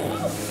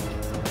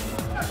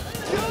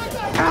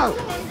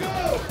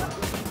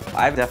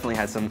 I've definitely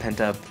had some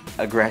pent-up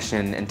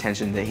aggression and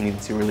tension that he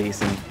needed to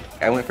release, and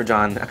I went for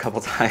John a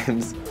couple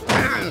times.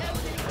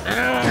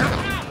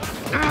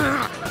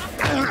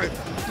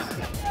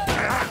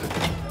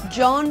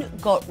 John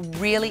got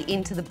really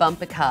into the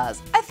bumper cars.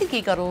 I think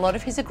he got a lot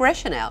of his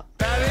aggression out.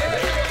 It's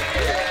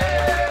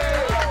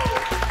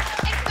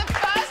the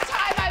first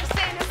time I've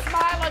seen a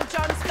smile on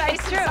John's face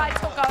since I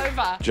took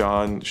over.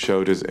 John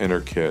showed his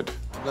inner kid.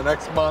 The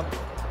next month,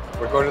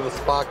 we're going to the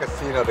spa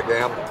casino to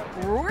gamble.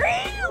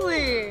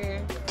 Really?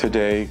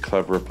 Today,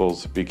 Club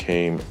Ripples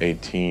became a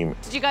team.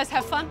 Did you guys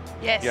have fun?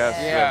 Yes.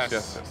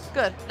 Yes.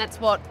 Good. That's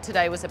what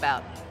today was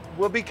about.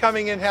 We'll be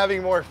coming and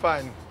having more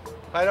fun.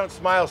 If I don't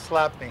smile,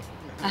 slap me.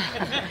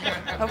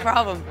 No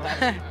problem.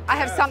 I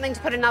have something to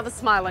put another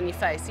smile on your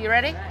face. Are you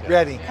ready?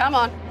 Ready. Come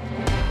on.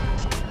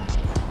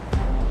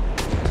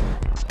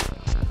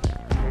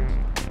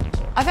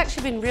 I've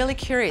actually been really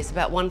curious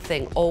about one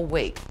thing all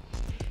week.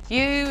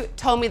 You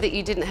told me that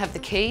you didn't have the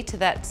key to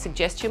that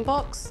suggestion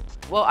box.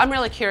 Well, I'm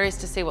really curious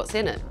to see what's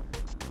in it.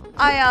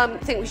 I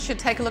think we should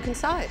take a look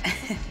inside.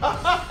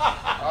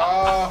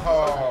 Oh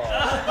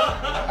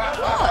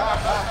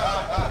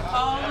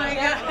my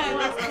God.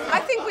 I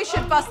think we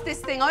should bust this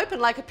thing open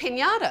like a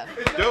piñata.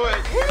 Do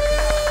it.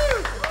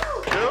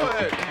 Do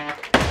it.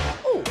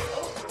 Ooh.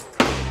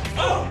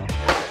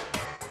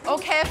 Oh,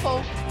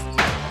 careful.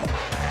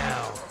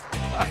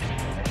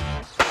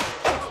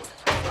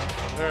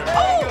 There you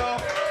go.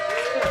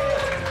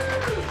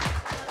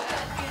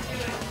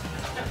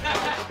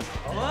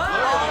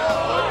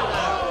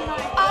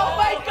 Oh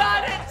my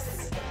God,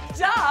 it's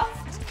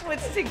stuffed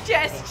with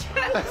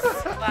suggestions.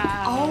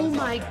 Wow. Oh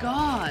my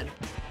God.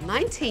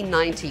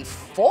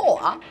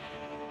 1994?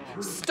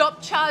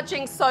 Stop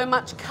charging so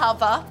much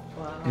cover.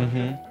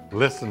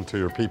 Listen to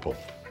your people.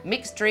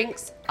 Mixed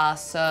drinks are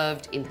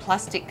served in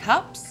plastic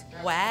cups.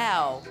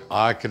 Wow.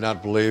 I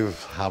cannot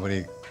believe how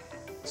many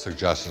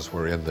suggestions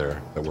were in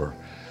there that were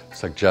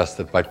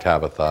suggested by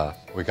Tabatha.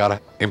 We gotta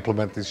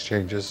implement these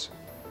changes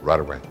right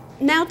away.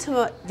 Now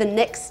to the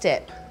next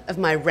step of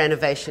my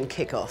renovation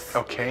kickoff.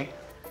 Okay.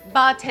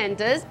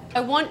 Bartenders,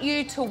 I want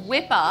you to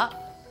whip up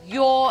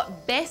your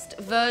best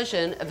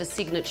version of a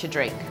signature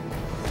drink.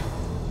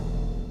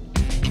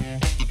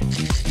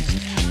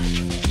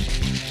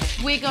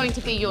 We're going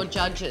to be your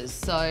judges,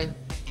 so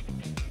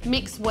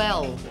mix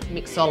well,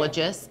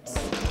 mixologists.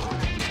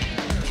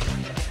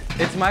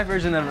 It's my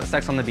version of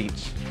Sex on the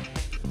Beach.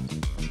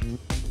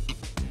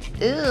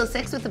 Ooh,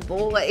 sex with a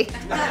boy.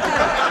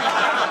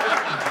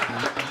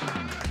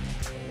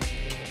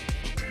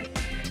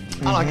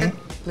 I like it.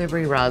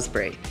 Blueberry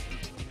raspberry.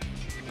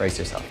 Brace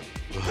yourself.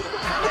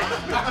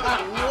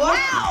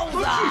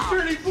 Wowza!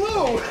 Pretty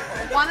blue.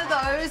 One of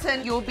those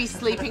and you'll be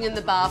sleeping in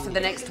the bar for the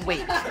next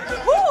week.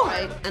 Woo!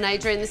 Right. And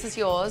Adrian, this is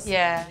yours.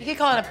 Yeah. You could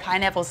call it a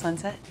pineapple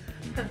sunset.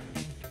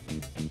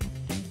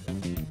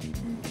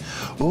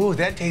 Ooh,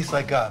 that tastes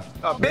like a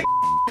big.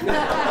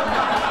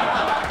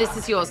 This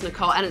is yours,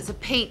 Nicole, and it's a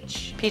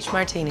peach. Peach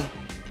martini.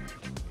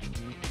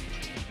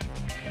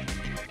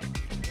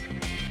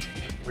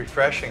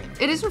 Refreshing.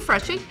 It is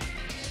refreshing.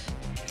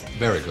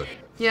 Very good.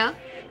 Yeah?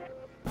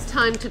 It's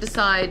time to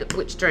decide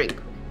which drink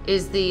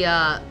is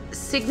the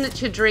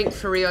signature drink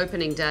for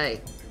reopening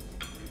day.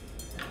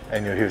 I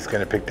knew he was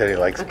going to pick that he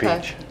likes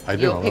peach. I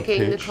do. You're love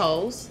picking peach.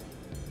 Nicole's.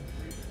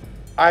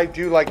 I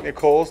do like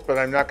Nicole's, but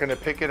I'm not going to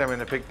pick it. I'm going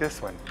to pick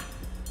this one.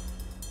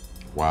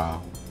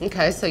 Wow.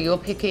 Okay, so you're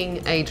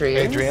picking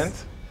Adrian's.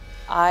 Adrian's?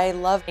 I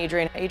love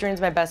Adrian. Adrian's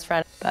my best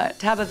friend, but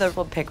Tabatha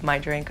will pick my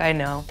drink, I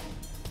know.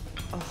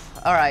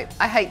 All right,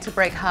 I hate to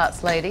break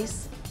hearts,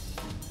 ladies.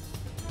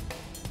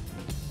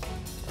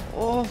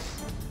 Oh.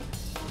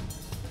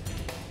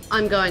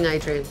 I'm going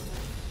Adrian.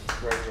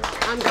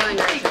 I'm going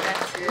Adrian.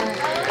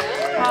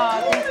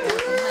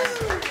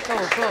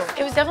 Cool, cool.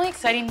 It was definitely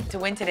exciting to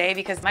win today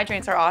because my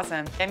drinks are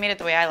awesome. I made it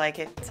the way I like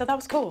it, so that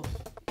was cool.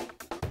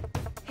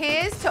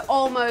 Here's to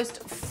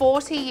almost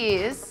 40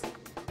 years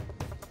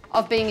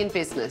of being in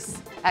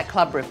business at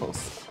Club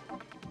Ripples.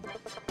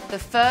 The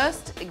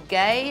first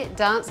gay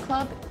dance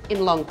club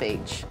in Long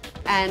Beach.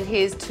 And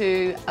here's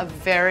to a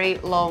very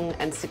long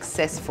and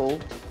successful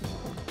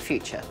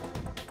future.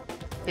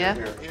 Yeah?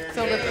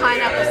 Filled with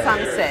pineapple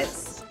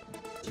sunsets.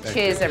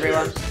 Cheers,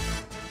 everyone.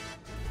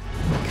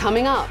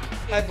 coming up.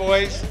 Hi,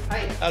 boys.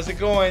 Hi. How's it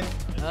going?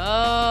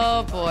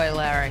 Oh, boy,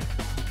 Larry.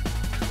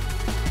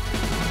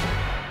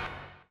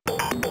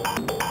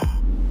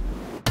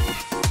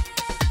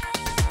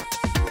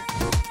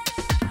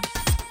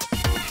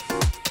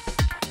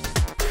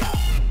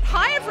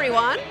 Hi,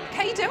 everyone.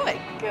 How you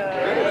doing?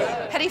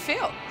 Good. How do you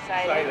feel?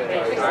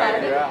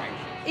 Excited.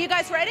 Are you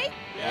guys ready?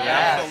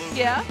 Yeah.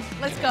 Yeah?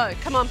 Let's go.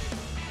 Come on.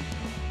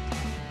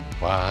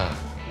 Wow.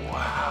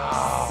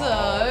 Wow.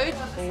 So,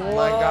 Oh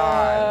my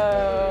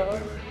God.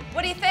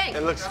 what do you think?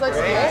 It looks great.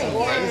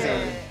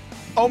 Amazing.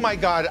 Oh my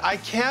God, I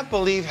can't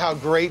believe how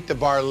great the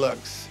bar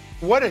looks.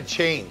 What a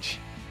change.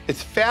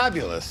 It's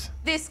fabulous.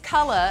 This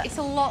color, it's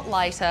a lot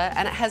lighter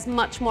and it has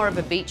much more of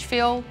a beach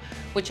feel,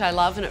 which I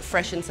love, and it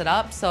freshens it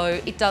up. So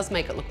it does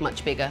make it look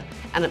much bigger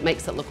and it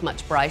makes it look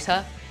much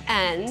brighter.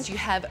 And you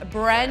have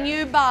brand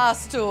new bar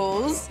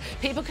stools.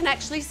 People can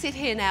actually sit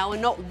here now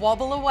and not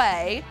wobble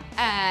away.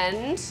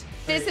 And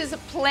this is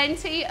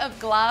plenty of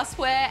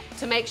glassware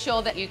to make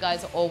sure that you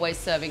guys are always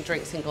serving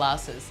drinks in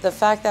glasses. The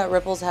fact that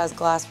Ripples has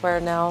glassware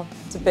now,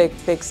 it's a big,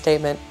 big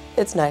statement.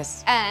 It's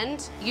nice.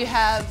 And you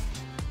have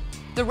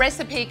the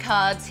recipe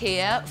cards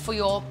here for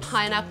your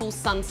pineapple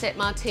sunset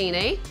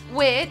martini,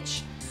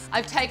 which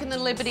I've taken the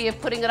liberty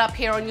of putting it up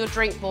here on your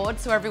drink board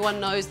so everyone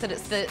knows that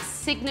it's the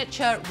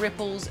signature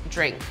Ripples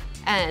drink.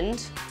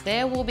 And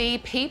there will be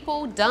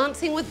people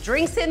dancing with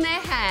drinks in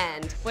their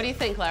hand. What do you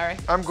think, Larry?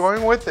 I'm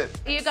going with it.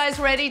 Are you guys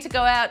ready to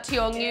go out to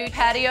your new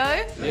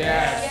patio?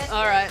 Yes.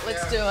 All right,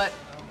 let's do it.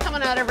 Come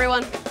on out,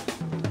 everyone.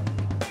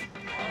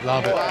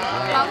 Love it.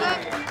 Love it?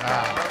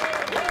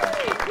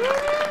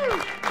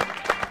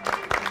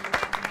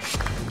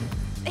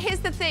 Here's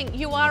the thing,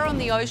 you are on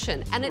the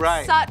ocean and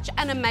it's such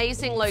an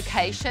amazing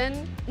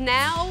location.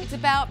 Now it's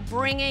about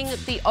bringing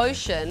the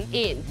ocean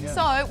in. Yeah.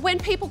 So when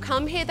people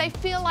come here, they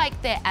feel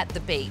like they're at the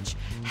beach,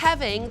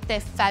 having their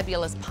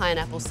fabulous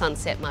pineapple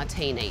sunset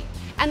martini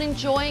and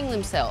enjoying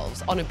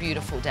themselves on a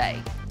beautiful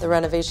day. The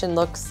renovation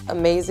looks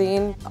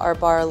amazing. Our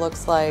bar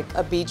looks like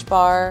a beach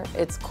bar.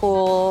 It's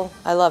cool.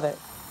 I love it.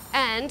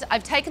 And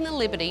I've taken the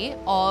liberty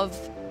of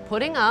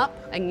putting up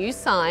a new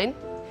sign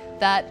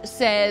that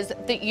says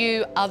that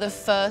you are the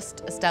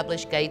first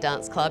established gay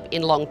dance club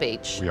in Long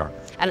Beach. We are.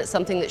 And it's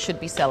something that should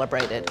be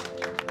celebrated.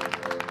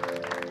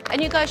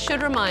 And you guys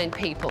should remind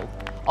people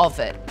of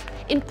it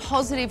in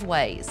positive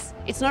ways.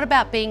 It's not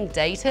about being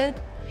dated,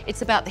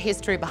 it's about the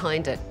history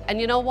behind it.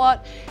 And you know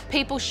what?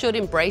 People should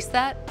embrace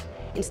that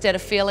instead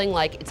of feeling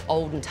like it's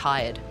old and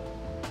tired.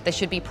 They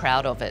should be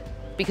proud of it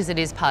because it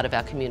is part of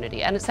our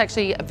community and it's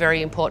actually a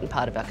very important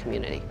part of our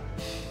community.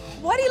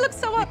 Why do you look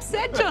so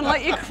upset, John,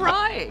 like you're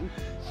crying?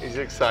 He's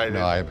excited.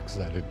 No, I'm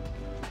excited.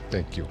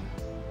 Thank you.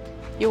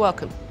 You're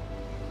welcome.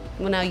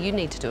 Well, now you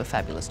need to do a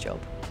fabulous job.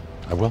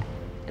 I will.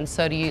 And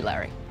so do you,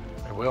 Larry.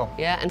 I will.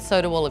 Yeah, and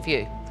so do all of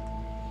you.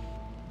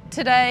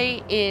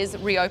 Today is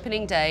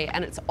reopening day,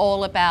 and it's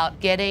all about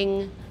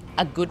getting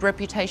a good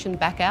reputation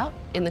back out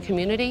in the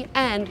community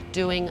and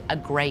doing a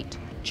great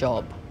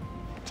job.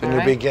 It's a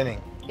new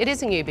beginning. It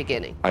is a new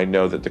beginning. I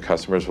know that the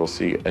customers will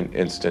see an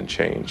instant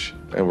change,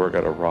 and we're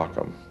going to rock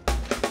them.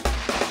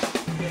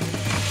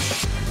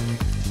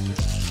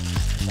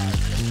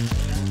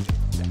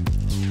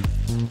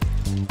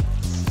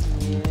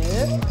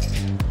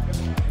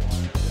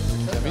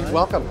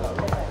 Welcome.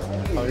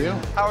 How are you?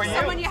 How are you?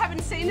 Someone you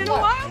haven't seen in a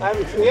while?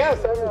 Yes,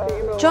 I haven't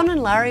seen you. John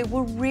and Larry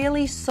were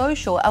really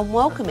social and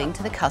welcoming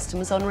to the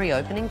customers on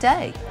reopening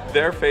day.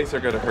 Their face are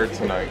going to hurt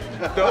tonight.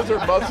 Those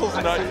are muscles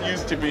not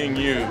used to being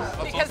used.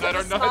 Because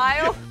of the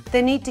smile?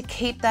 They need to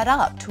keep that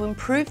up to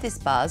improve this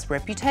bar's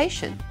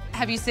reputation.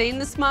 Have you seen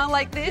the smile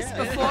like this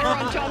before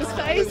on John's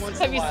face?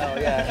 Have you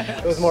seen? Yeah,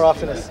 it was more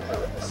often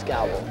a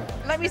scowl.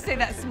 Let me see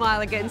that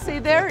smile again. See,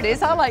 there it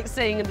is. I like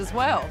seeing it as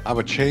well. I'm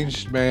a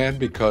changed man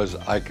because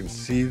I can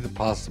see the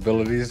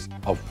possibilities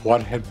of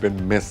what had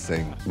been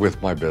missing with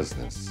my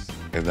business,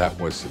 and that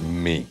was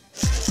me.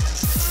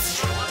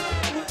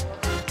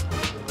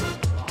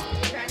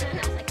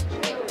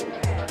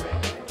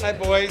 Hi,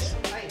 boys.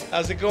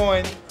 How's it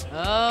going?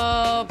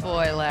 Oh,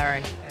 boy,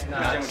 Larry.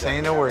 Not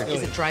saying a word.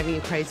 Is it driving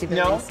you crazy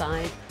being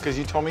inside? Because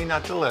you told me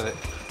not to let it.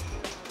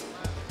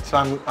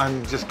 So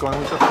I'm just going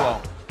with the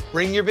flow.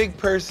 Bring your big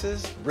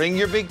purses, bring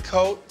your big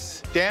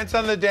coats, dance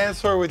on the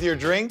dance floor with your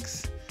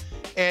drinks,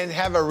 and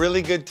have a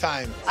really good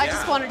time. I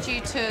just wanted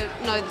you to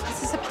know that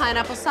this is a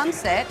pineapple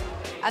sunset,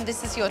 and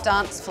this is your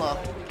dance floor.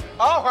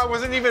 Oh, I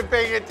wasn't even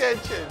paying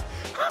attention.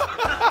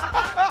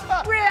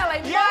 Really?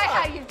 Yeah. Why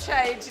how you've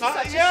changed in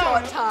such a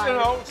short time? You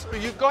know,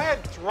 you go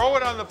ahead, throw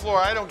it on the floor.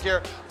 I don't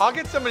care. I'll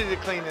get somebody to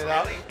clean it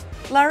up.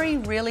 Larry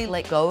really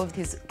let go of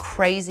his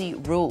crazy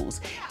rules.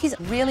 He's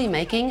really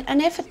making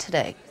an effort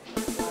today.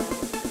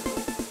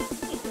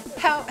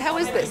 How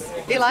is this?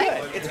 You like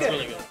it? It's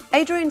really good.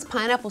 Adrian's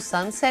pineapple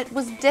sunset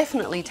was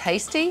definitely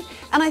tasty,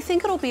 and I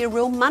think it'll be a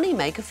real money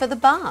maker for the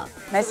bar.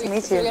 Nice to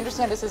meet you. We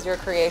understand this is your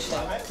creation.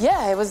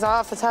 Yeah, it was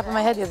off the top of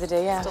my head the other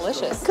day, yeah. It's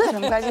delicious. Good,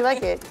 I'm glad you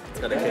like it. It's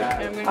got a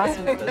kick.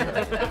 Awesome.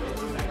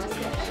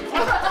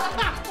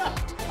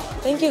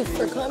 Thank you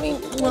for coming.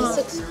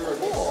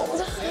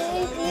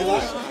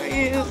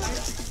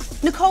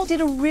 Nicole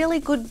did a really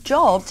good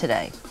job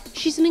today.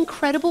 She's an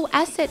incredible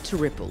asset to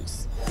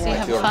Ripples. So you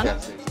have fun?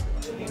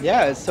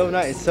 Yeah, it's so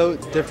nice. It's so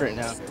different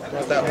now.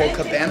 Got that whole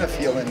cabana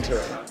feel into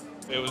it.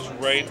 It was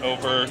right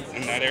over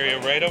in that area,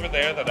 right over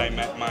there that I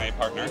met my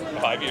partner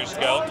 5 years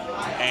ago.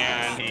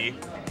 And he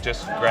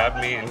just grabbed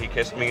me and he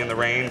kissed me in the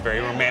rain. Very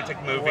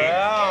romantic movie.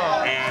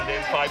 Wow. And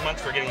in 5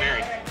 months, we're getting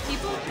married.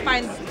 People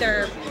find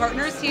their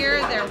partners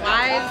here, their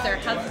wives, their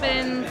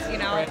husbands, you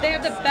know. They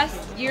have the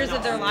best years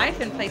of their life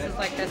in places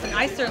like this, and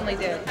I certainly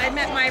did. I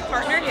met my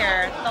partner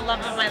here, the love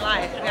of my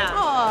life, yeah.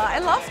 Oh, I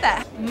love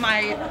that.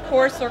 My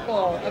core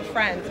circle of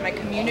friends, my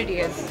community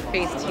is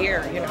based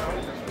here, you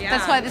know. Yeah.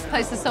 That's why this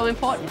place is so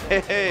important.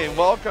 Hey,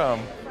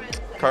 welcome.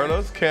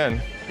 Carlos, Ken.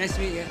 Nice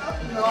to meet you.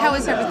 How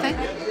is everything?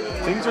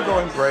 Things are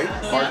going great.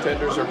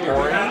 Bartenders are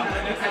pouring.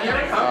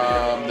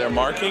 They're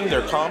marking,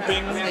 they're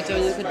comping. They're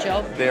doing a good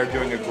job. They're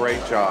doing a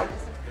great job.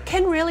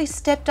 Ken really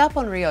stepped up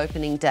on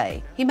reopening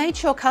day. He made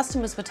sure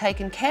customers were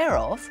taken care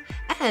of,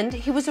 and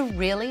he was a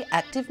really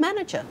active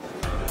manager.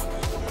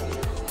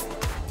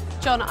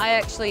 John, I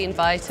actually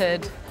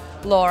invited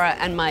Laura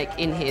and Mike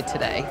in here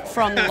today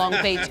from the Long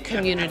Beach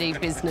Community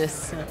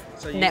Business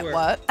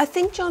Network. I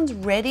think John's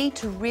ready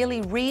to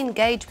really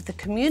re-engage with the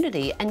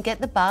community and get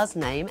the bar's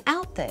name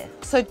out there.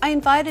 So I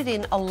invited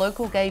in a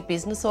local gay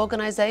business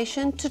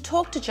organisation to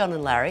talk to John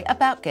and Larry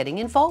about getting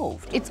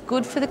involved. It's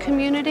good for the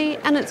community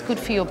and it's good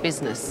for your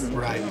business.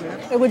 Right.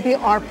 It would be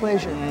our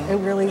pleasure, it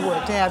really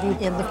would, to have you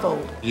in the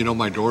fold. You know,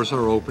 my doors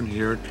are open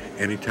here.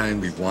 Anytime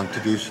we want to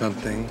do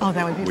something, Oh,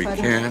 that would be we fun.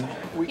 can.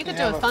 You could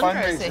do a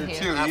fundraiser here.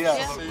 Too,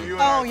 yes.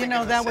 Oh, you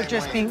know, that would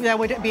just be, that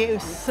would be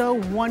so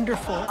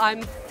wonderful.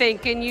 I'm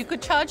thinking you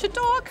could charge a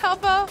door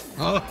cover.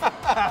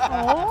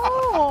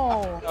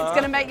 Oh. It's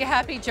going to make you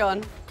happy,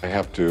 John. I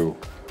have to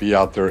be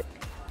out there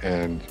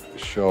and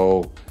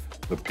show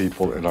the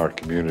people in our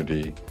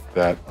community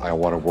that I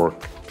want to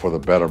work for the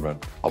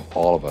betterment of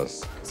all of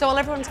us. So while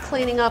everyone's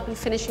cleaning up and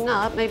finishing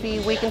up, maybe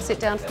we can sit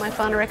down for my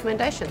final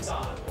recommendations.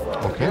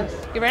 Okay.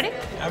 You ready?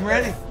 I'm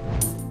ready.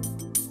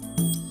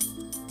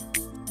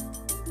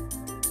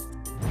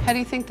 How do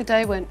you think the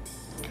day went?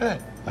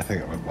 Good. I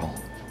think it went well.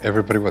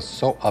 Everybody was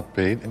so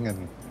upbeat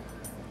and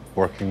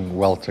working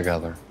well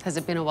together. Has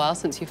it been a while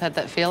since you've had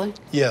that feeling?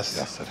 Yes.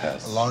 Yes, it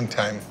has. A long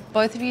time.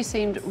 Both of you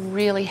seemed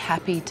really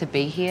happy to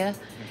be here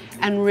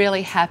and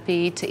really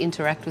happy to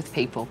interact with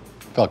people.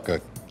 Felt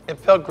good. It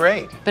felt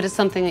great. But it's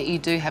something that you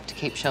do have to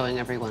keep showing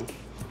everyone.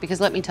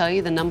 Because let me tell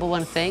you, the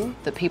 #1 thing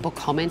that people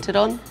commented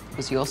on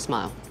was your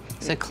smile.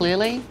 So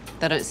clearly,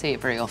 they don't see it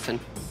very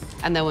often,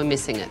 and they were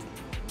missing it.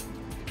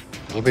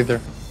 It'll be there.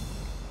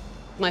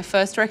 My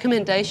first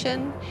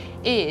recommendation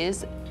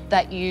is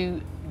that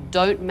you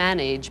don't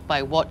manage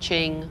by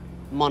watching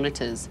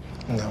monitors.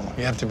 No,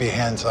 you have to be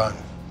hands-on.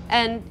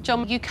 And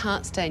John, you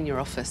can't stay in your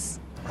office.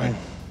 Right.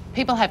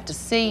 People have to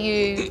see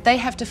you. They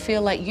have to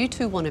feel like you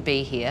two want to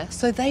be here,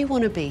 so they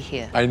want to be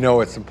here. I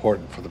know it's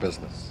important for the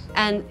business.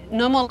 And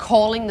no more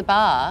calling the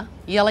bar,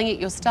 yelling at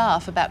your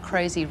staff about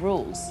crazy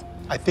rules.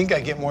 I think I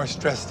get more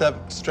stressed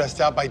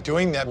out by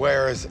doing that,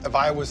 whereas if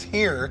I was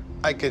here,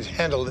 I could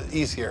handle it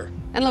easier.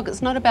 And look,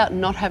 it's not about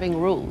not having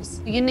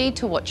rules. You need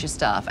to watch your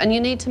staff and you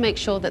need to make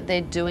sure that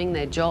they're doing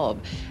their job.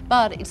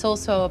 But it's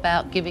also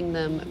about giving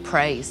them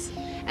praise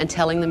and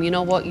telling them, you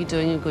know what, you're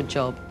doing a good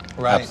job.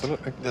 Right.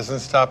 Absolutely. It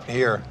doesn't stop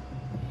here.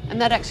 And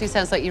that actually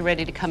sounds like you're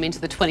ready to come into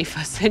the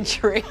 21st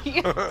century.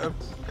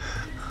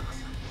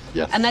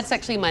 Yes. And that's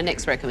actually my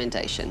next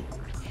recommendation.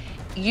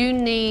 You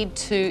need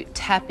to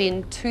tap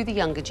into the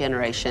younger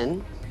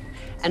generation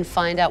and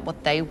find out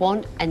what they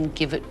want and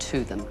give it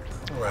to them.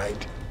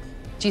 Right.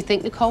 Do you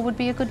think Nicole would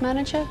be a good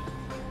manager?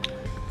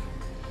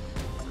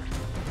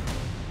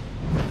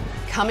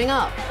 Coming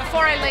up.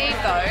 Before I leave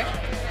though,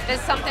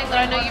 there's something that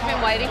I know you've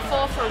been waiting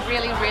for a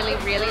really, really,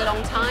 really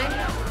long time.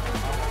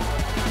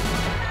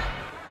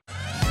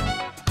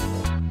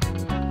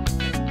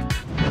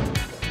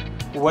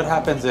 What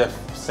happens if,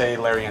 say,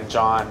 Larry and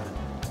John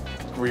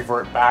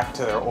revert back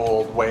to their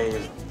old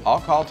ways?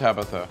 I'll call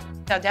Tabatha.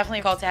 I'll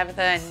definitely call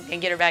Tabatha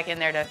and get her back in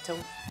there to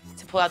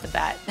pull out the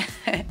bat.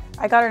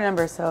 I got her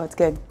number, so it's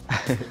good.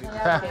 Everyone's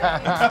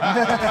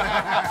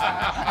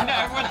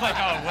like,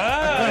 oh, whoa.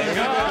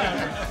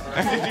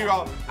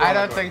 I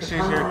don't think she's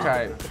your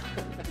type.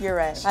 You're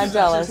right. I'm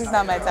jealous. She's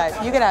not my type.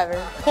 You can have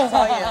her. It's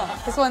all you.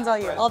 This one's all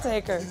you. I'll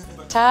take her.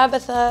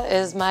 Tabatha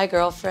is my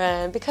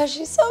girlfriend because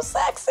she's so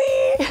sexy.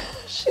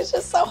 She's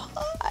just so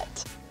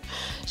hot.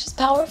 She's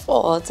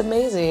powerful. It's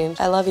amazing.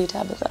 I love you,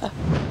 Tabatha.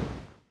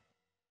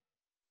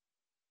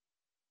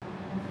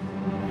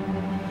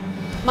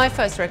 My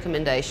first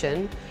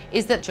recommendation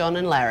is that John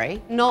and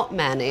Larry not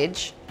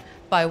manage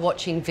by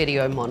watching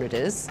video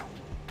monitors.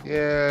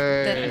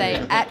 Yay. That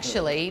they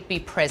actually be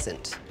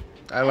present.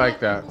 I like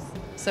that.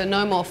 So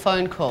no more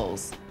phone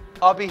calls.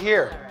 I'll be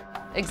here.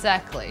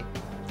 Exactly.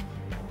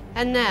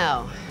 And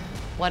now,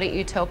 why don't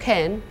you tell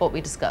Ken what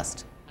we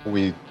discussed?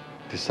 We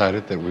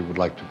decided that we would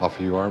like to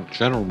offer you our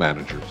general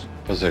manager's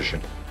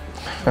position.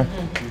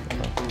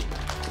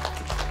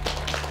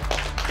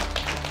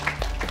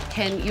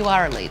 Ken, you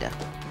are a leader.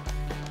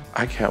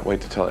 I can't wait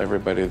to tell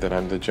everybody that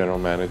I'm the general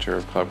manager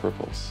of Club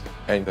Ripples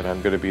and that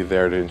I'm going to be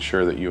there to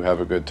ensure that you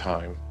have a good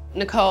time.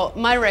 Nicole,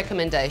 my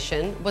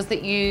recommendation was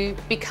that you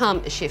become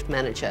a shift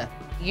manager.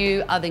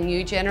 You are the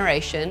new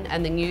generation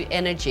and the new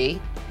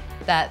energy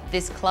that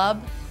this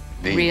club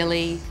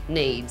really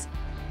needs.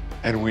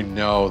 And we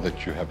know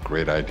that you have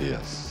great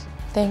ideas.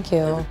 Thank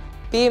you.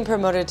 Being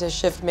promoted to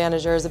shift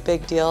manager is a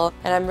big deal,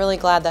 and I'm really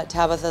glad that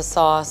Tabatha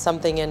saw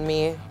something in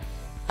me.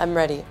 I'm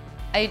ready.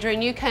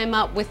 Adrian, you came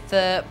up with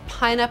the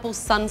pineapple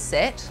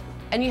sunset,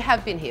 and you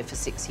have been here for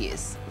 6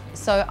 years.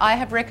 So I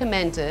have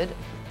recommended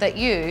that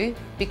you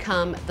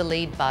become the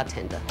lead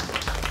bartender.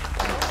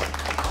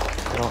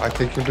 Well, I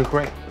think you'll do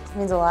great. It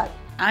means a lot.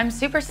 I'm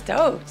super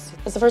stoked.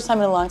 It's the first time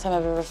in a long time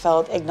I've ever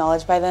felt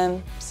acknowledged by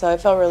them, so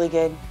it felt really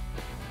good.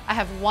 I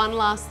have one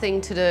last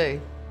thing to do.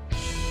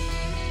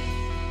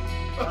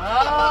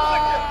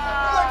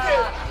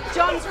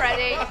 John's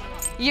ready.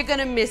 You're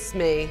gonna miss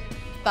me,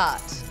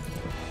 but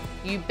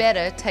you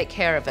better take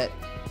care of it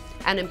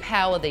and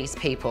empower these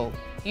people.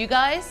 You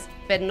guys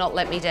better not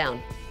let me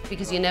down,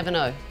 because you never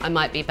know, I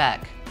might be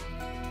back.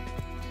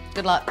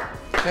 Good luck.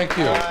 Thank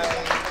you.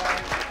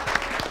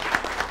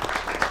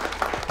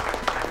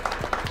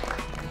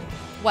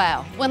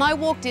 Wow, when I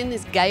walked in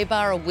this gay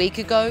bar a week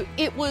ago,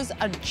 it was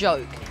a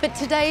joke. But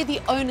today,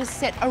 the owners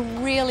set a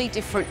really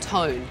different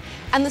tone.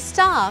 And the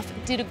staff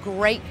did a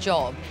great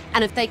job.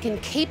 And if they can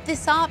keep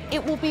this up,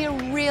 it will be a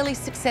really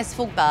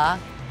successful bar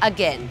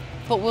again.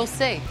 But we'll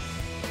see.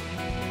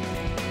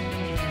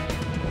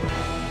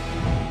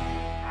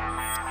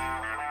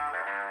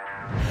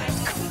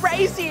 It's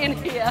crazy in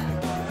here.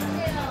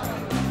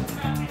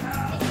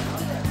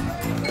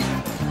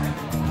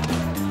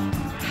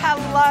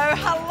 Hello,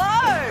 hello.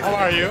 How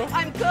are you?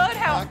 I'm good.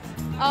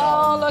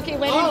 Oh, look, he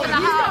went in for the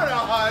hug.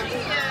 How are you?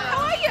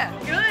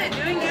 Good,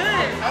 doing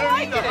good. I don't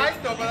need the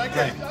height though, but I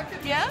can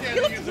Yeah? stand You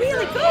to look use the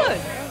really ground. good.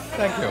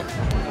 Thank you.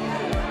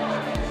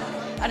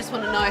 I just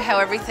want to know how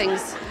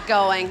everything's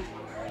going.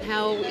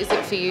 How is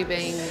it for you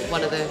being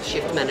one of the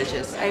shift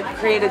managers? I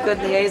create a good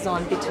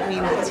liaison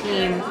between the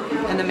team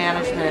and the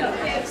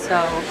management, so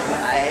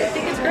I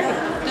think it's great.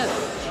 Good.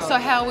 So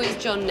how is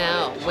John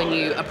now when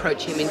you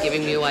approach him and give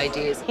him new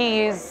ideas?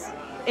 He's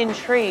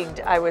intrigued,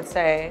 I would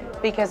say,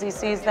 because he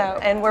sees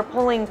that, and we're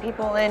pulling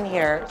people in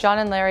here. John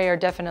and Larry are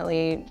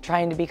definitely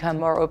trying to become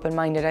more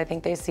open-minded. I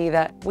think they see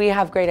that we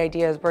have great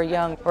ideas, we're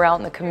young, we're out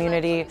in the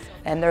community,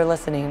 and they're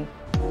listening.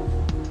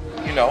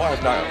 You know,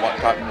 I've not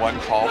gotten one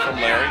call from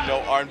Larry,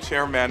 no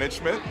armchair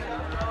management.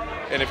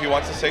 And if he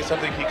wants to say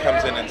something, he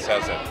comes in and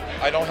says it.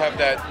 I don't have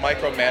that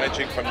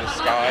micromanaging from the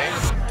sky.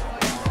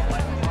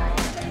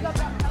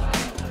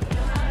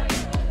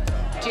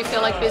 Do you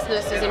feel like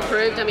business has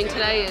improved? I mean,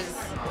 today is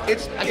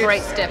a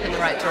great step in the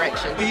right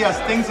direction. Yes,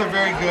 things are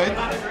very good.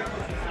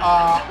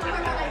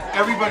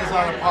 Everybody's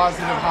on a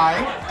positive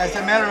high. As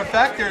a matter of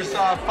fact, there's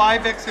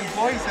 5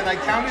 ex-employees that I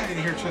counted in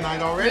here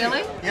tonight already.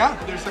 Really? Yeah,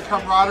 there's a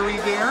camaraderie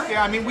there.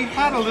 Yeah, I mean, we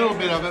had a little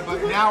bit of it,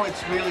 but now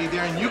it's really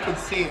there and you can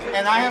see it.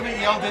 And I haven't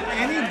yelled at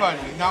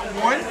anybody, not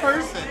one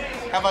person.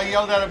 Have I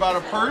yelled at about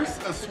a purse,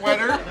 a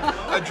sweater,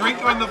 a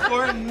drink on the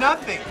floor?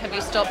 Nothing. Have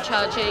you stopped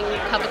charging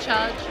cover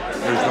charge?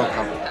 There's no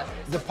cover.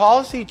 The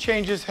policy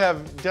changes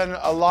have done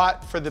a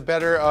lot for the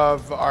better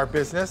of our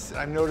business.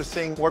 I'm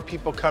noticing more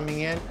people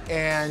coming in,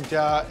 and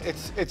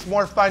it's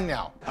more fun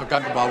now. I've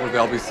gotten involved with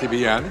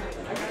LBCBN.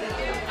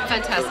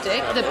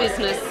 Fantastic, the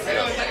business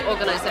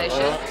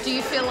organization. Do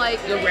you feel like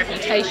your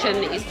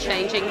reputation is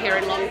changing here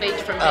in Long Beach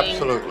from being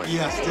Absolutely.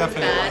 Yes,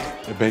 definitely.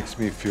 bad? It makes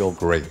me feel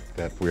great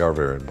that we are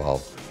very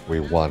involved. We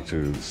want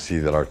to see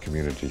that our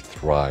community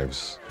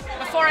thrives.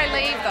 Before I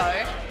leave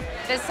though,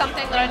 there's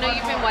something that I know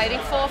you've been waiting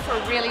for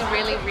a really,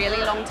 really,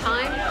 really long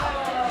time.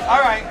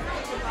 All right.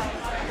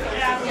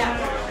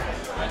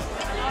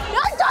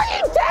 No, don't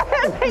you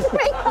dare pick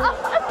me up!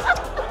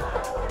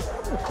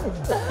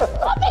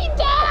 Put me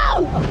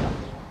down!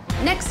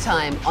 Next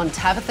time on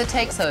Tabatha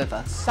Takes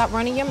Over. Stop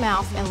running your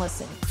mouth and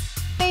listen.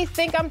 They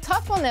think I'm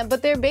tough on them,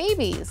 but they're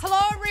babies. Hello,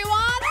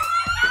 everyone!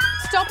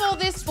 Stop all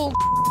this bull.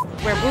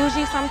 We're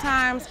bougie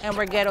sometimes, and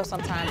we're ghetto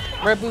sometimes.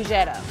 We're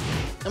bougetta.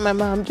 And my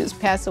mom just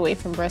passed away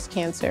from breast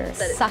cancer.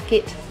 Suck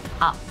it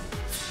up.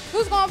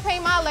 Who's gonna pay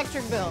my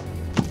electric bill?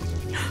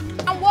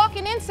 I'm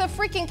walking into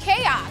freaking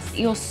chaos.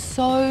 You're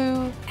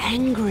so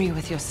angry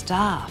with your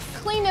staff.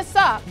 Clean this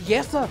up.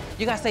 Yes, sir.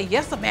 You gotta say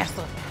yes, sir,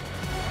 master.